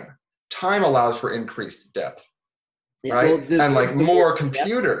time. Time allows for increased depth, Yeah, well, right? And like more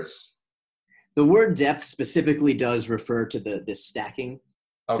computers. The word depth specifically does refer to this stacking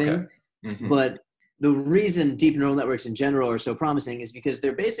thing. Mm-hmm. But the reason deep neural networks in general are so promising is because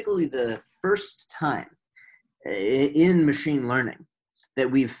they're basically the first time in machine learning that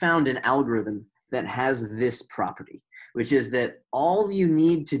we've found an algorithm that has this property, which is that all you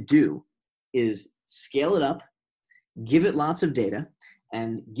need to do is scale it up, give it lots of data,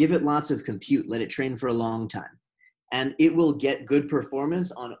 and give it lots of compute, let it train for a long time. And it will get good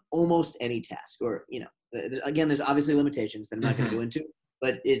performance on almost any task. Or, again, there's obviously limitations that I'm not going to go into,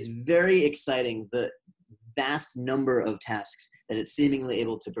 but it's very exciting, the vast number of tasks that it's seemingly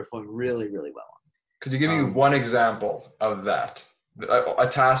able to perform really, really well on. Could you give me one example of that? A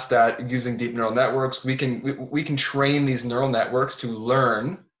task that, using deep neural networks, we can train these neural networks to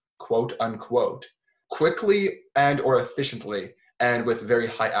learn, quote unquote, quickly and or efficiently and with very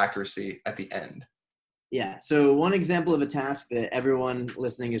high accuracy at the end. Yeah, so one example of a task that everyone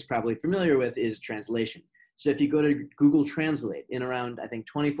listening is probably familiar with is translation. So if you go to Google Translate in around, I think,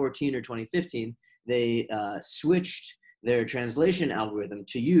 2014 or 2015, they switched their translation algorithm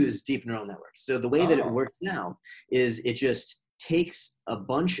to use deep neural networks. So the way that it works now is it just takes a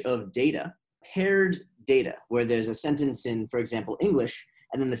bunch of data, paired data, where there's a sentence in, for example, English,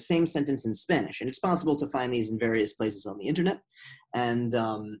 and then the same sentence in Spanish. And it's possible to find these in various places on the internet. And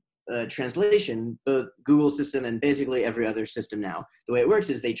translation, both Google system and basically every other system now, the way it works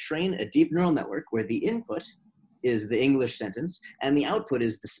is they train a deep neural network where the input is the English sentence and the output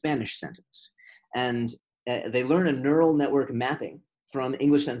is the Spanish sentence. And they learn a neural network mapping from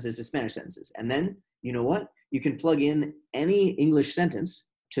English sentences to Spanish sentences. And then, you know what? You can plug in any English sentence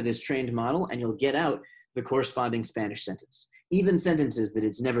to this trained model and you'll get out the corresponding Spanish sentence, even sentences that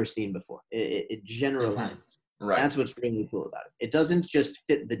it's never seen before. It generalizes. Mm-hmm. Right. That's what's really cool about it. It doesn't just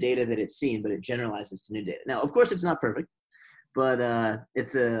fit the data that it's seen, but it generalizes to new data. Now, of course, it's not perfect, but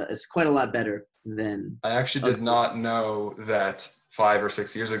it's quite a lot better than. I actually did not know that 5 or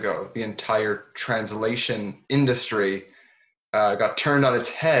 6 years ago, the entire translation industry got turned on its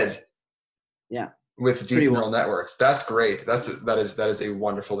head. Yeah. With deep neural networks. That's great. That is a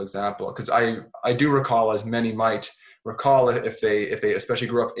wonderful example, because I do recall, as many might recall, if they especially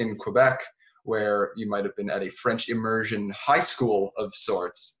grew up in Quebec, where you might have been at a French immersion high school of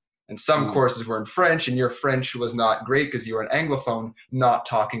sorts, and some courses were in French, and your French was not great because you were an Anglophone, not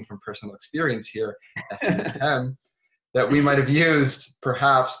talking from personal experience here at NHM, that we might have used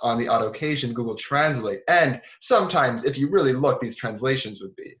perhaps on the odd occasion Google Translate. And sometimes, if you really look, these translations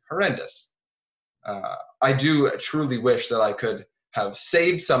would be horrendous. I do truly wish that I could have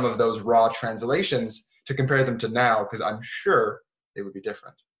saved some of those raw translations to compare them to now, because I'm sure they would be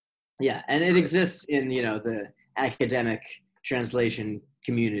different. Yeah, and it exists in, the academic translation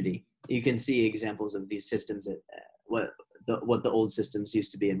community. You can see examples of these systems at what the old systems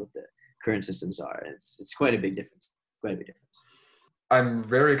used to be and what the current systems are. It's quite a big difference. Quite a big difference. I'm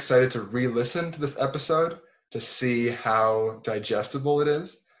very excited to re-listen to this episode to see how digestible it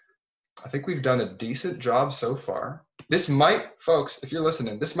is. I think we've done a decent job so far. This might, folks, if you're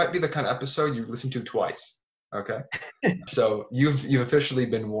listening, this might be the kind of episode you listen to twice. Okay? So you've officially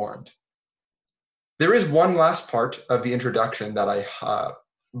been warned. There is one last part of the introduction that I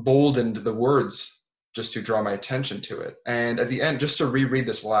boldened the words just to draw my attention to it. And at the end, just to reread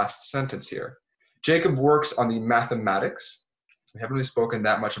this last sentence here. Jacob works on the mathematics. We haven't really spoken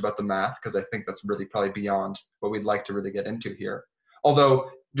that much about the math, because I think that's really probably beyond what we'd like to really get into here. Although,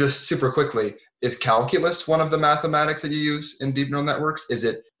 just super quickly, is calculus one of the mathematics that you use in deep neural networks? Is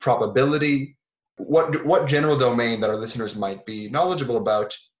it probability? What general domain that our listeners might be knowledgeable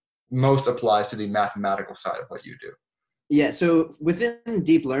about most applies to the mathematical side of what you do? Yeah, so within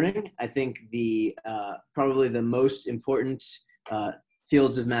deep learning, I think the probably the most important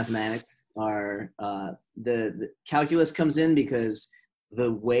fields of mathematics are the calculus comes in, because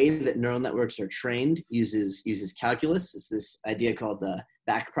the way that neural networks are trained uses calculus. It's this idea called the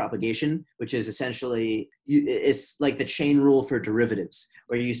back propagation, which is essentially, it's like the chain rule for derivatives,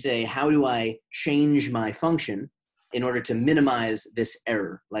 where you say, how do I change my function in order to minimize this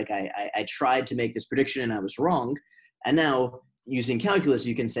error? Like I tried to make this prediction and I was wrong. And now using calculus,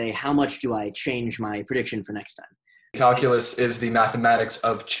 you can say, how much do I change my prediction for next time? Calculus is the mathematics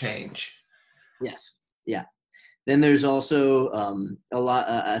of change. Yes. Yeah. Then there's also a lot.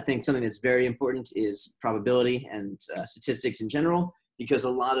 I think something that's very important is probability and statistics in general, because a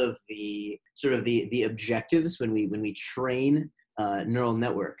lot of the sort of the objectives when we train neural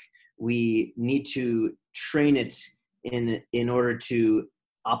network, we need to train it in order to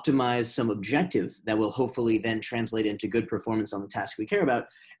optimize some objective that will hopefully then translate into good performance on the task we care about.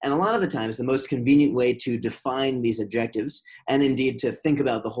 And a lot of the times, the most convenient way to define these objectives, and indeed to think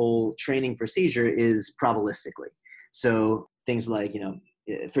about the whole training procedure, is probabilistically. So things like,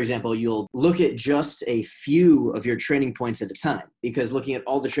 for example, you'll look at just a few of your training points at a time, because looking at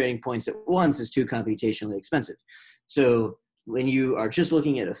all the training points at once is too computationally expensive. So when you are just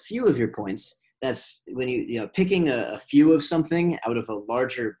looking at a few of your points, that's when picking a few of something out of a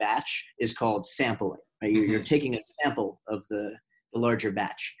larger batch is called sampling, right? You're taking a sample of the larger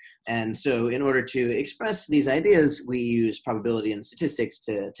batch. And so in order to express these ideas, we use probability and statistics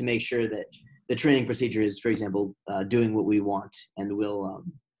to make sure that the training procedure is, for example, doing what we want and will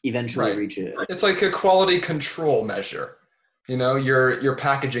eventually reach it. It's like a quality control measure. You're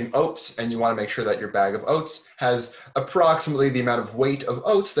packaging oats, and you want to make sure that your bag of oats has approximately the amount of weight of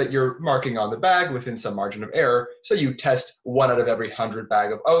oats that you're marking on the bag within some margin of error. So you test 1 out of every 100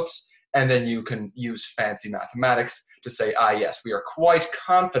 bag of oats, and then you can use fancy mathematics to say, yes, we are quite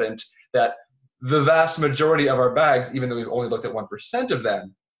confident that the vast majority of our bags, even though we've only looked at 1% of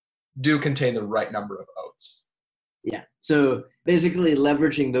them, do contain the right number of oats. Yeah. So basically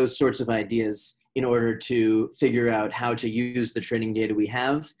leveraging those sorts of ideas in order to figure out how to use the training data we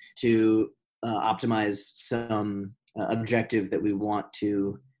have to optimize some objective that we want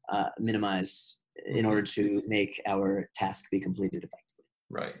to minimize in order to make our task be completed effectively.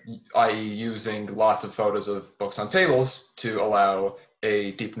 Right, i.e. using lots of photos of books on tables to allow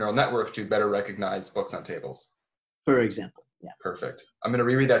a deep neural network to better recognize books on tables. For example, yeah. Perfect. I'm going to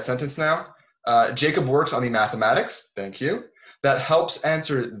reread that sentence now. Jacob works on the mathematics, thank you, that helps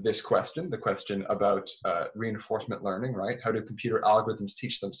answer this question, the question about reinforcement learning, right? How do computer algorithms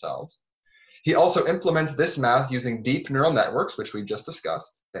teach themselves? He also implements this math using deep neural networks, which we just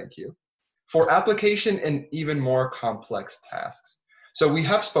discussed, thank you, for application in even more complex tasks. So we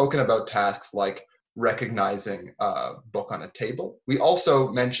have spoken about tasks like recognizing a book on a table. We also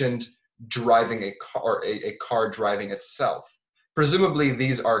mentioned driving a car, or a car driving itself. Presumably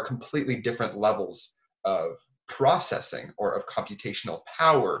these are completely different levels of processing or of computational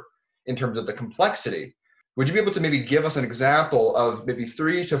power in terms of the complexity. Would you be able to maybe give us an example of maybe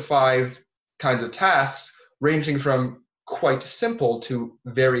 3 to 5 kinds of tasks ranging from quite simple to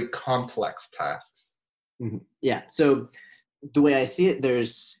very complex tasks? Mm-hmm. Yeah. So the way I see it,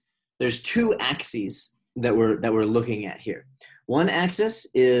 there's 2 axes that we're looking at here. One axis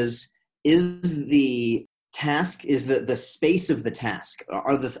is the task, is the space of the task.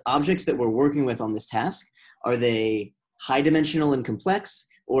 Are the objects that we're working with on this task, are they high dimensional and complex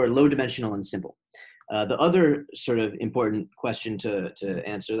or low dimensional and simple? The other sort of important question to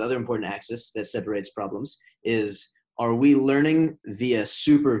answer, the other important axis that separates problems is, are we learning via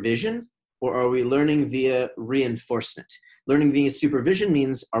supervision or are we learning via reinforcement? Learning via supervision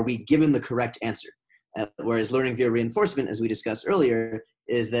means, are we given the correct answer? Whereas learning via reinforcement, as we discussed earlier,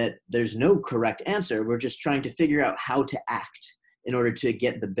 is that there's no correct answer. We're just trying to figure out how to act in order to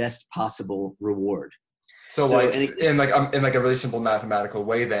get the best possible reward. So in a really simple mathematical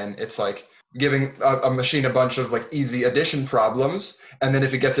way, then it's like giving a machine a bunch of like easy addition problems, and then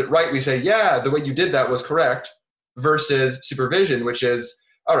if it gets it right, we say, yeah, the way you did that was correct, versus supervision, which is,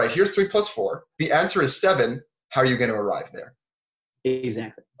 all right, here's 3 plus 4. The answer is 7. How are you going to arrive there?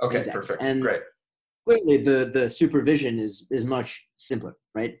 Exactly. Okay, exactly. Perfect. And great. Clearly, the supervision is much simpler,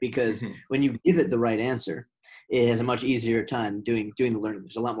 right? Because when you give it the right answer, it has a much easier time doing the learning.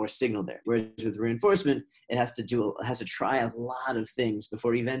 There's a lot more signal there. Whereas with reinforcement, it has to try a lot of things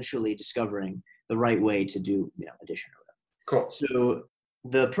before eventually discovering the right way to do addition or whatever. Cool. So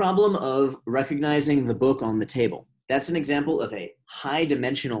the problem of recognizing the book on the table, that's an example of a high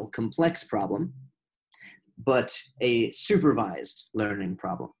dimensional complex problem, but a supervised learning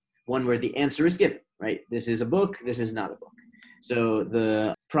problem. One where the answer is given, right? This is a book, this is not a book. So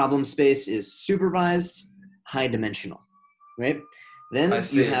the problem space is supervised, high dimensional, right? Then I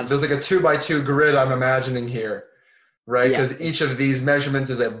see. you have... There's like a 2x2 grid I'm imagining here, right? Because each of these measurements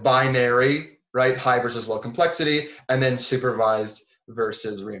is a binary, right? High versus low complexity, and then supervised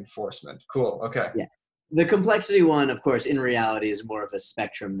versus reinforcement. Cool, okay. Yeah. The complexity one, of course, in reality is more of a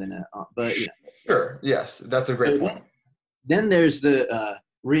spectrum than but Sure, yes, that's a great point. Then there's the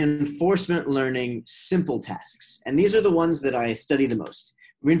reinforcement learning simple tasks. And these are the ones that I study the most.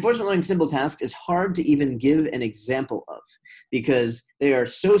 Reinforcement learning simple tasks is hard to even give an example of because they are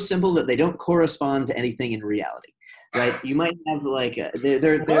so simple that they don't correspond to anything in reality, right? You might have like,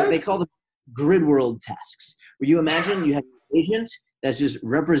 they call them grid world tasks, where you imagine you have an agent that's just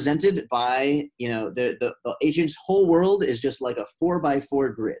represented by, the agent's whole world is just like a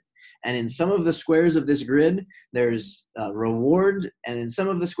 4x4 grid. And in some of the squares of this grid, there's reward. And in some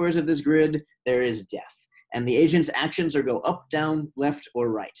of the squares of this grid, there is death. And the agent's actions are go up, down, left, or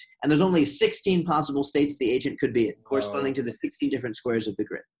right. And there's only 16 possible states the agent could be in, corresponding to the 16 different squares of the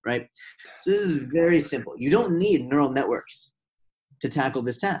grid, right? So this is very simple. You don't need neural networks to tackle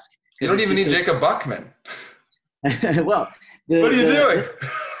this task. You don't even need Jacob Buckman. Well, what are you doing?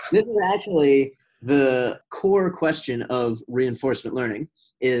 This is actually the core question of reinforcement learning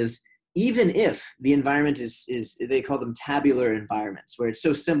is even if the environment is they call them tabular environments, where it's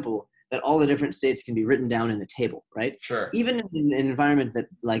so simple that all the different states can be written down in a table, right? Sure. Even in an environment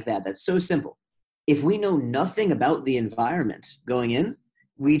like that, that's so simple. If we know nothing about the environment going in,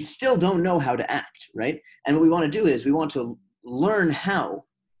 we still don't know how to act, right? And what we want to do is we want to learn how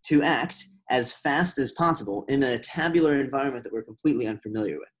to act as fast as possible in a tabular environment that we're completely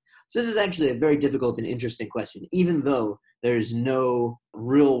unfamiliar with. So this is actually a very difficult and interesting question, even though there's no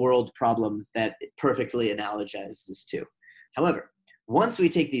real world problem that it perfectly analogizes to. However, once we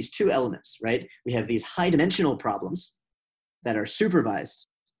take these two elements, right, we have these high dimensional problems that are supervised,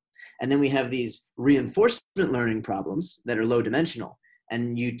 and then we have these reinforcement learning problems that are low dimensional,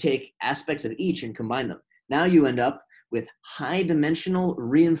 and you take aspects of each and combine them. Now you end up with high dimensional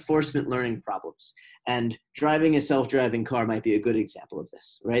reinforcement learning problems. And driving a self-driving car might be a good example of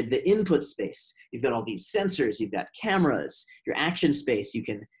this, right? The input space, you've got all these sensors, you've got cameras, your action space, you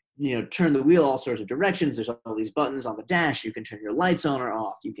can turn the wheel all sorts of directions. There's all these buttons on the dash. You can turn your lights on or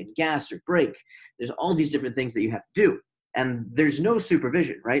off. You can gas or brake. There's all these different things that you have to do. And there's no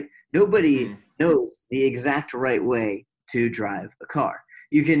supervision, right? Nobody knows the exact right way to drive a car.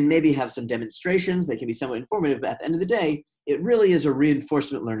 You can maybe have some demonstrations that can be somewhat informative, but at the end of the day, it really is a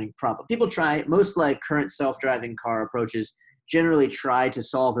reinforcement learning problem. People try, most like current self-driving car approaches, generally try to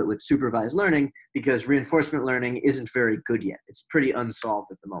solve it with supervised learning because reinforcement learning isn't very good yet. It's pretty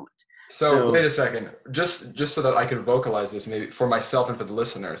unsolved at the moment. So wait a second, just so that I can vocalize this maybe for myself and for the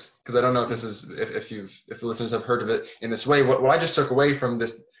listeners, because I don't know if this is if the listeners have heard of it in this way. What I just took away from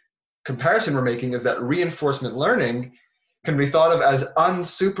this comparison we're making is that reinforcement learning can be thought of as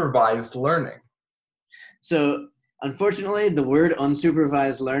unsupervised learning. So unfortunately, the word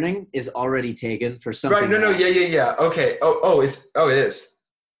unsupervised learning is already taken for something. Right, yeah. Okay. It is.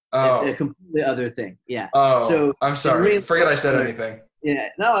 Oh. It's a completely other thing. Yeah. Oh, so I'm sorry. Forget I said anything. Yeah,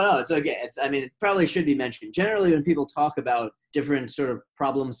 no, it's okay. It probably should be mentioned. Generally, when people talk about different sort of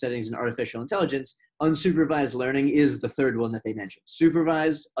problem settings in artificial intelligence, unsupervised learning is the third one that they mention.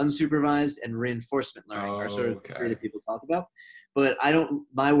 Supervised, unsupervised, and reinforcement learning are sort of the three that people talk about. But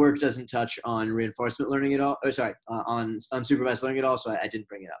my work doesn't touch on reinforcement learning at all. On unsupervised learning at all, so I didn't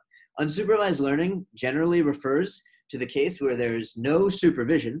bring it up. Unsupervised learning generally refers to the case where there's no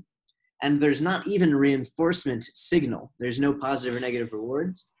supervision, and there's not even reinforcement signal. There's no positive or negative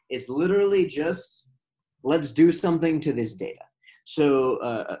rewards. It's literally just, let's do something to this data.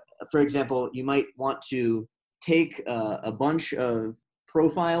 So, for example, you might want to take a bunch of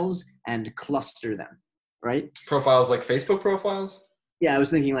profiles and cluster them, right? Profiles like Facebook profiles? Yeah, I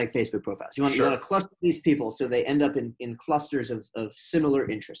was thinking like Facebook profiles. You want to cluster these people so they end up in clusters of similar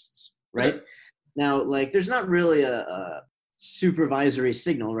interests, right? Yeah. Now, there's not really a supervisory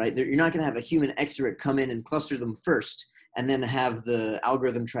signal, right? You're not going to have a human expert come in and cluster them first and then have the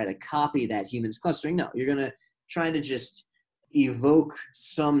algorithm try to copy that human's clustering. No, you're going to try to just evoke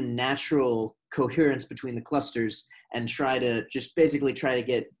some natural coherence between the clusters and try to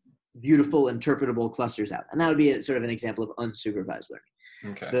get beautiful interpretable clusters out. And that would be sort of an example of unsupervised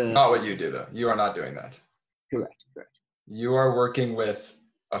learning. Okay. Not what you do though. You are not doing that. Correct. You are working with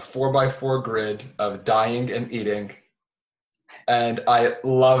a 4x4 grid of dying and eating. And I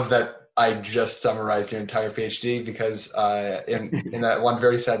love that I just summarized your entire PhD because in that one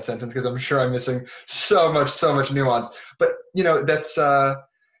very sad sentence, because I'm sure I'm missing so much nuance. But that's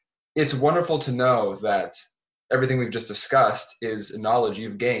it's wonderful to know that everything we've just discussed is knowledge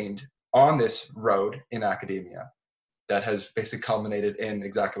you've gained on this road in academia that has basically culminated in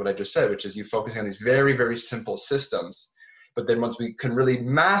exactly what I just said, which is you focusing on these very, very simple systems. But then once we can really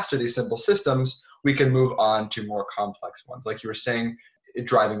master these simple systems, we can move on to more complex ones. Like you were saying,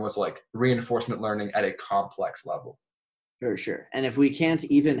 driving was like reinforcement learning at a complex level. For sure. And if we can't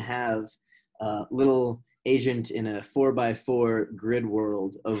even have a little agent in a 4x4 grid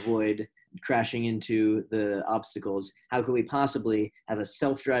world avoid crashing into the obstacles, how could we possibly have a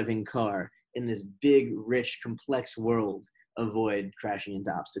self-driving car in this big, rich, complex world avoid crashing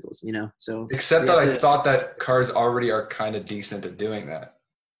into obstacles, So except that I thought that cars already are kind of decent at doing that.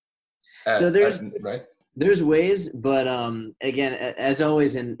 Right? There's ways, but again, as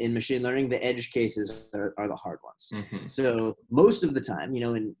always in machine learning, the edge cases are the hard ones. Mm-hmm. So most of the time,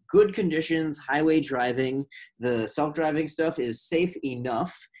 in good conditions, highway driving, the self-driving stuff is safe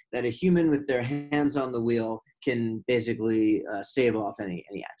enough that a human with their hands on the wheel can basically stave off any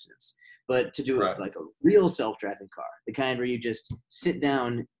accidents. But to do it like a real self-driving car, the kind where you just sit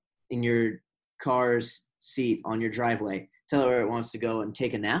down in your car's seat on your driveway, tell it where it wants to go, and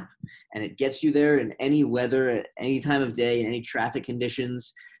take a nap, and it gets you there in any weather, at any time of day, in any traffic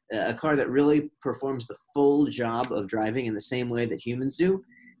conditions, a car that really performs the full job of driving in the same way that humans do,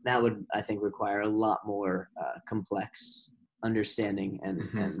 that would, I think, require a lot more complex understanding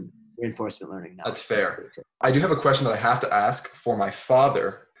and reinforcement learning knowledge. That's fair. I do have a question that I have to ask for my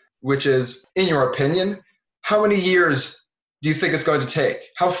father, which is, in your opinion, how many years do you think it's going to take?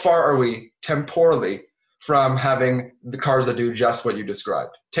 How far are we temporally from having the cars that do just what you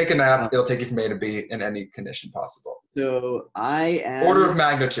described? Take a nap, it'll take you from A to B in any condition possible. So I am... Order of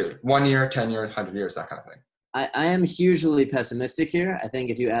magnitude, 1 year, 10 years, 100 years, that kind of thing. I am hugely pessimistic here. I think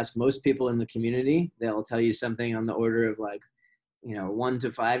if you ask most people in the community, they'll tell you something on the order of 1 to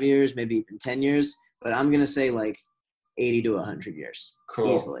 5 years, maybe even 10 years. But I'm going to say 80 to 100 years.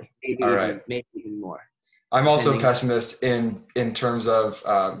 Cool. Easily. Maybe even more. I'm also a pessimist in terms of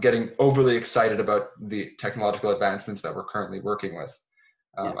getting overly excited about the technological advancements that we're currently working with.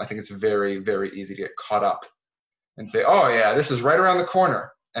 I think it's very, very easy to get caught up and say, oh yeah, this is right around the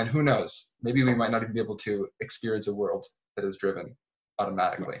corner. And who knows, maybe we might not even be able to experience a world that is driven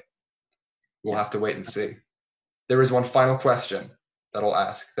automatically. We'll have to wait and see. There is one final question that I'll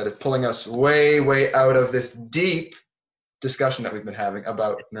ask that is pulling us way, way out of this deep discussion that we've been having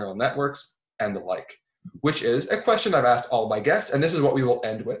about neural networks and the like, which is a question I've asked all my guests, and this is what we will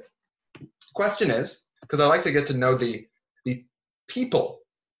end with. Question is, because I like to get to know the people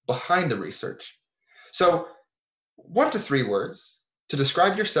behind the research. So 1 to 3 words to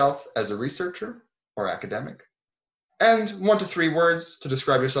describe yourself as a researcher or academic, and 1 to 3 words to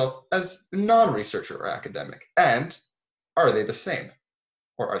describe yourself as a non-researcher or academic. And are they the same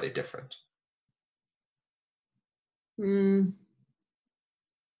or are they different?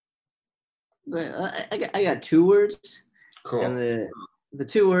 I got 2 words. Cool. And the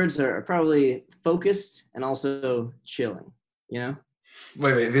 2 words are probably focused and also chilling,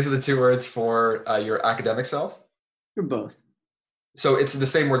 Wait, these are the 2 words for your academic self? For both. So it's the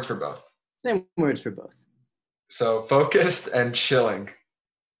same words for both? Same words for both. So focused and chilling.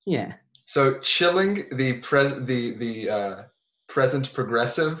 Yeah. So chilling, the present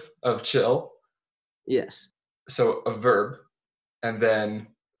progressive of chill. Yes. So a verb, and then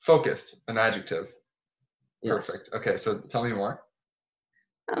focused, an adjective. Yes. Perfect. Okay, so tell me more.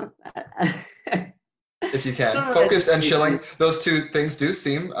 If you So can. Focused and chilling, those 2 things do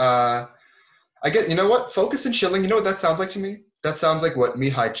seem, you know what? Focused and chilling, you know what that sounds like to me? That sounds like what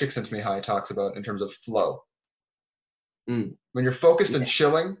Mihai Csikszentmihalyi talks about in terms of flow. When you're focused and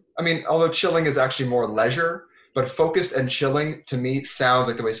chilling, although chilling is actually more leisure, but focused and chilling to me sounds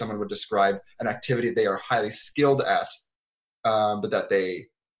like the way someone would describe an activity they are highly skilled at, but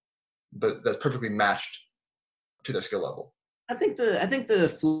that's perfectly matched to their skill level. I think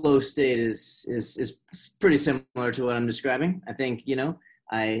the flow state is pretty similar to what I'm describing. I think,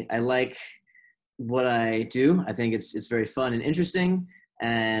 I like what I do. I think it's very fun and interesting,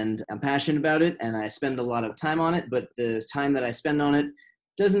 and I'm passionate about it, and I spend a lot of time on it, but the time that I spend on it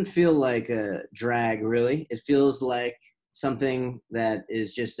doesn't feel like a drag, really. It feels like something that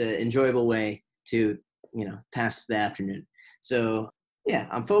is just an enjoyable way to, pass the afternoon. So yeah,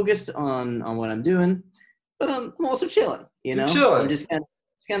 I'm focused on what I'm doing, but I'm also chilling, Chilling. I'm just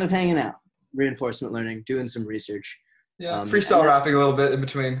kind of hanging out, reinforcement learning, doing some research. Yeah, freestyle rapping a little bit in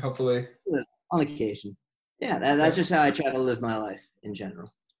between, hopefully. On occasion. Yeah, that's just how I try to live my life in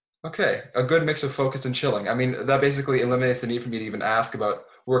general. Okay, a good mix of focus and chilling. That basically eliminates the need for me to even ask about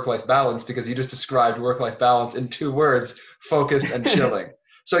work-life balance, because you just described work-life balance in 2 words, focused and chilling.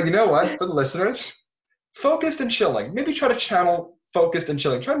 So you know what, for the listeners, focused and chilling. Maybe try to channel focused and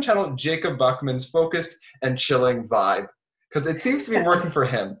chilling. Try to channel Jacob Buckman's focused and chilling vibe, because it seems to be working for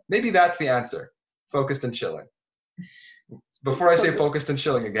him. Maybe that's the answer, focused and chilling. Before I say focused and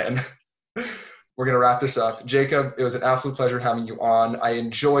chilling again, we're going to wrap this up. Jacob, it was an absolute pleasure having you on. I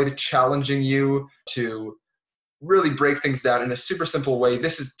enjoyed challenging you to really break things down in a super simple way.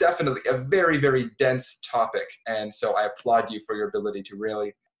 This is definitely a very, very dense topic. And so I applaud you for your ability to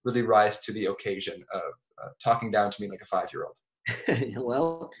really, really rise to the occasion of talking down to me like a 5-year-old.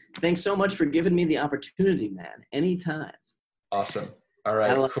 Well, thanks so much for giving me the opportunity, man. Anytime. Awesome. All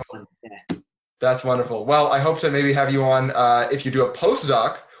right. Cool. Yeah. That's wonderful. Well, I hope to maybe have you on if you do a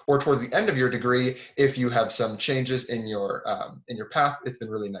postdoc, or towards the end of your degree if you have some changes in your path. It's been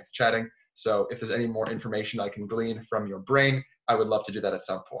really nice chatting. So if there's any more information I can glean from your brain, I would love to do that at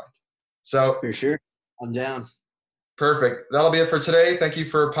some point. So For sure. I'm down. Perfect. That'll be it for today. Thank you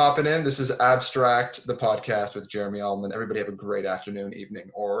for popping in. This is Abstract, the podcast with Jeremy Allman. Everybody have a great afternoon,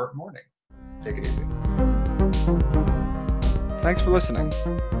 evening, or morning. Take it easy. Thanks for listening.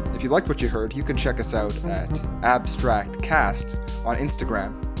 If you liked what you heard, you can check us out at AbstractCast on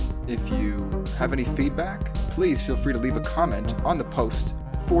Instagram. If you have any feedback, please feel free to leave a comment on the post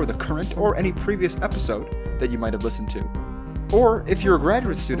for the current or any previous episode that you might have listened to. Or if you're a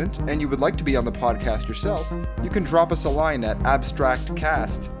graduate student and you would like to be on the podcast yourself, you can drop us a line at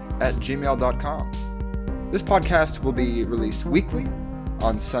abstractcast@gmail.com. This podcast will be released weekly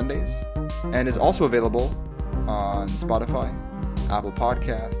on Sundays and is also available on Spotify, Apple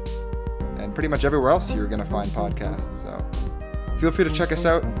Podcasts, and pretty much everywhere else you're going to find podcasts. So feel free to check us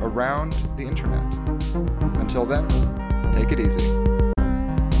out around the internet. Until then, take it easy.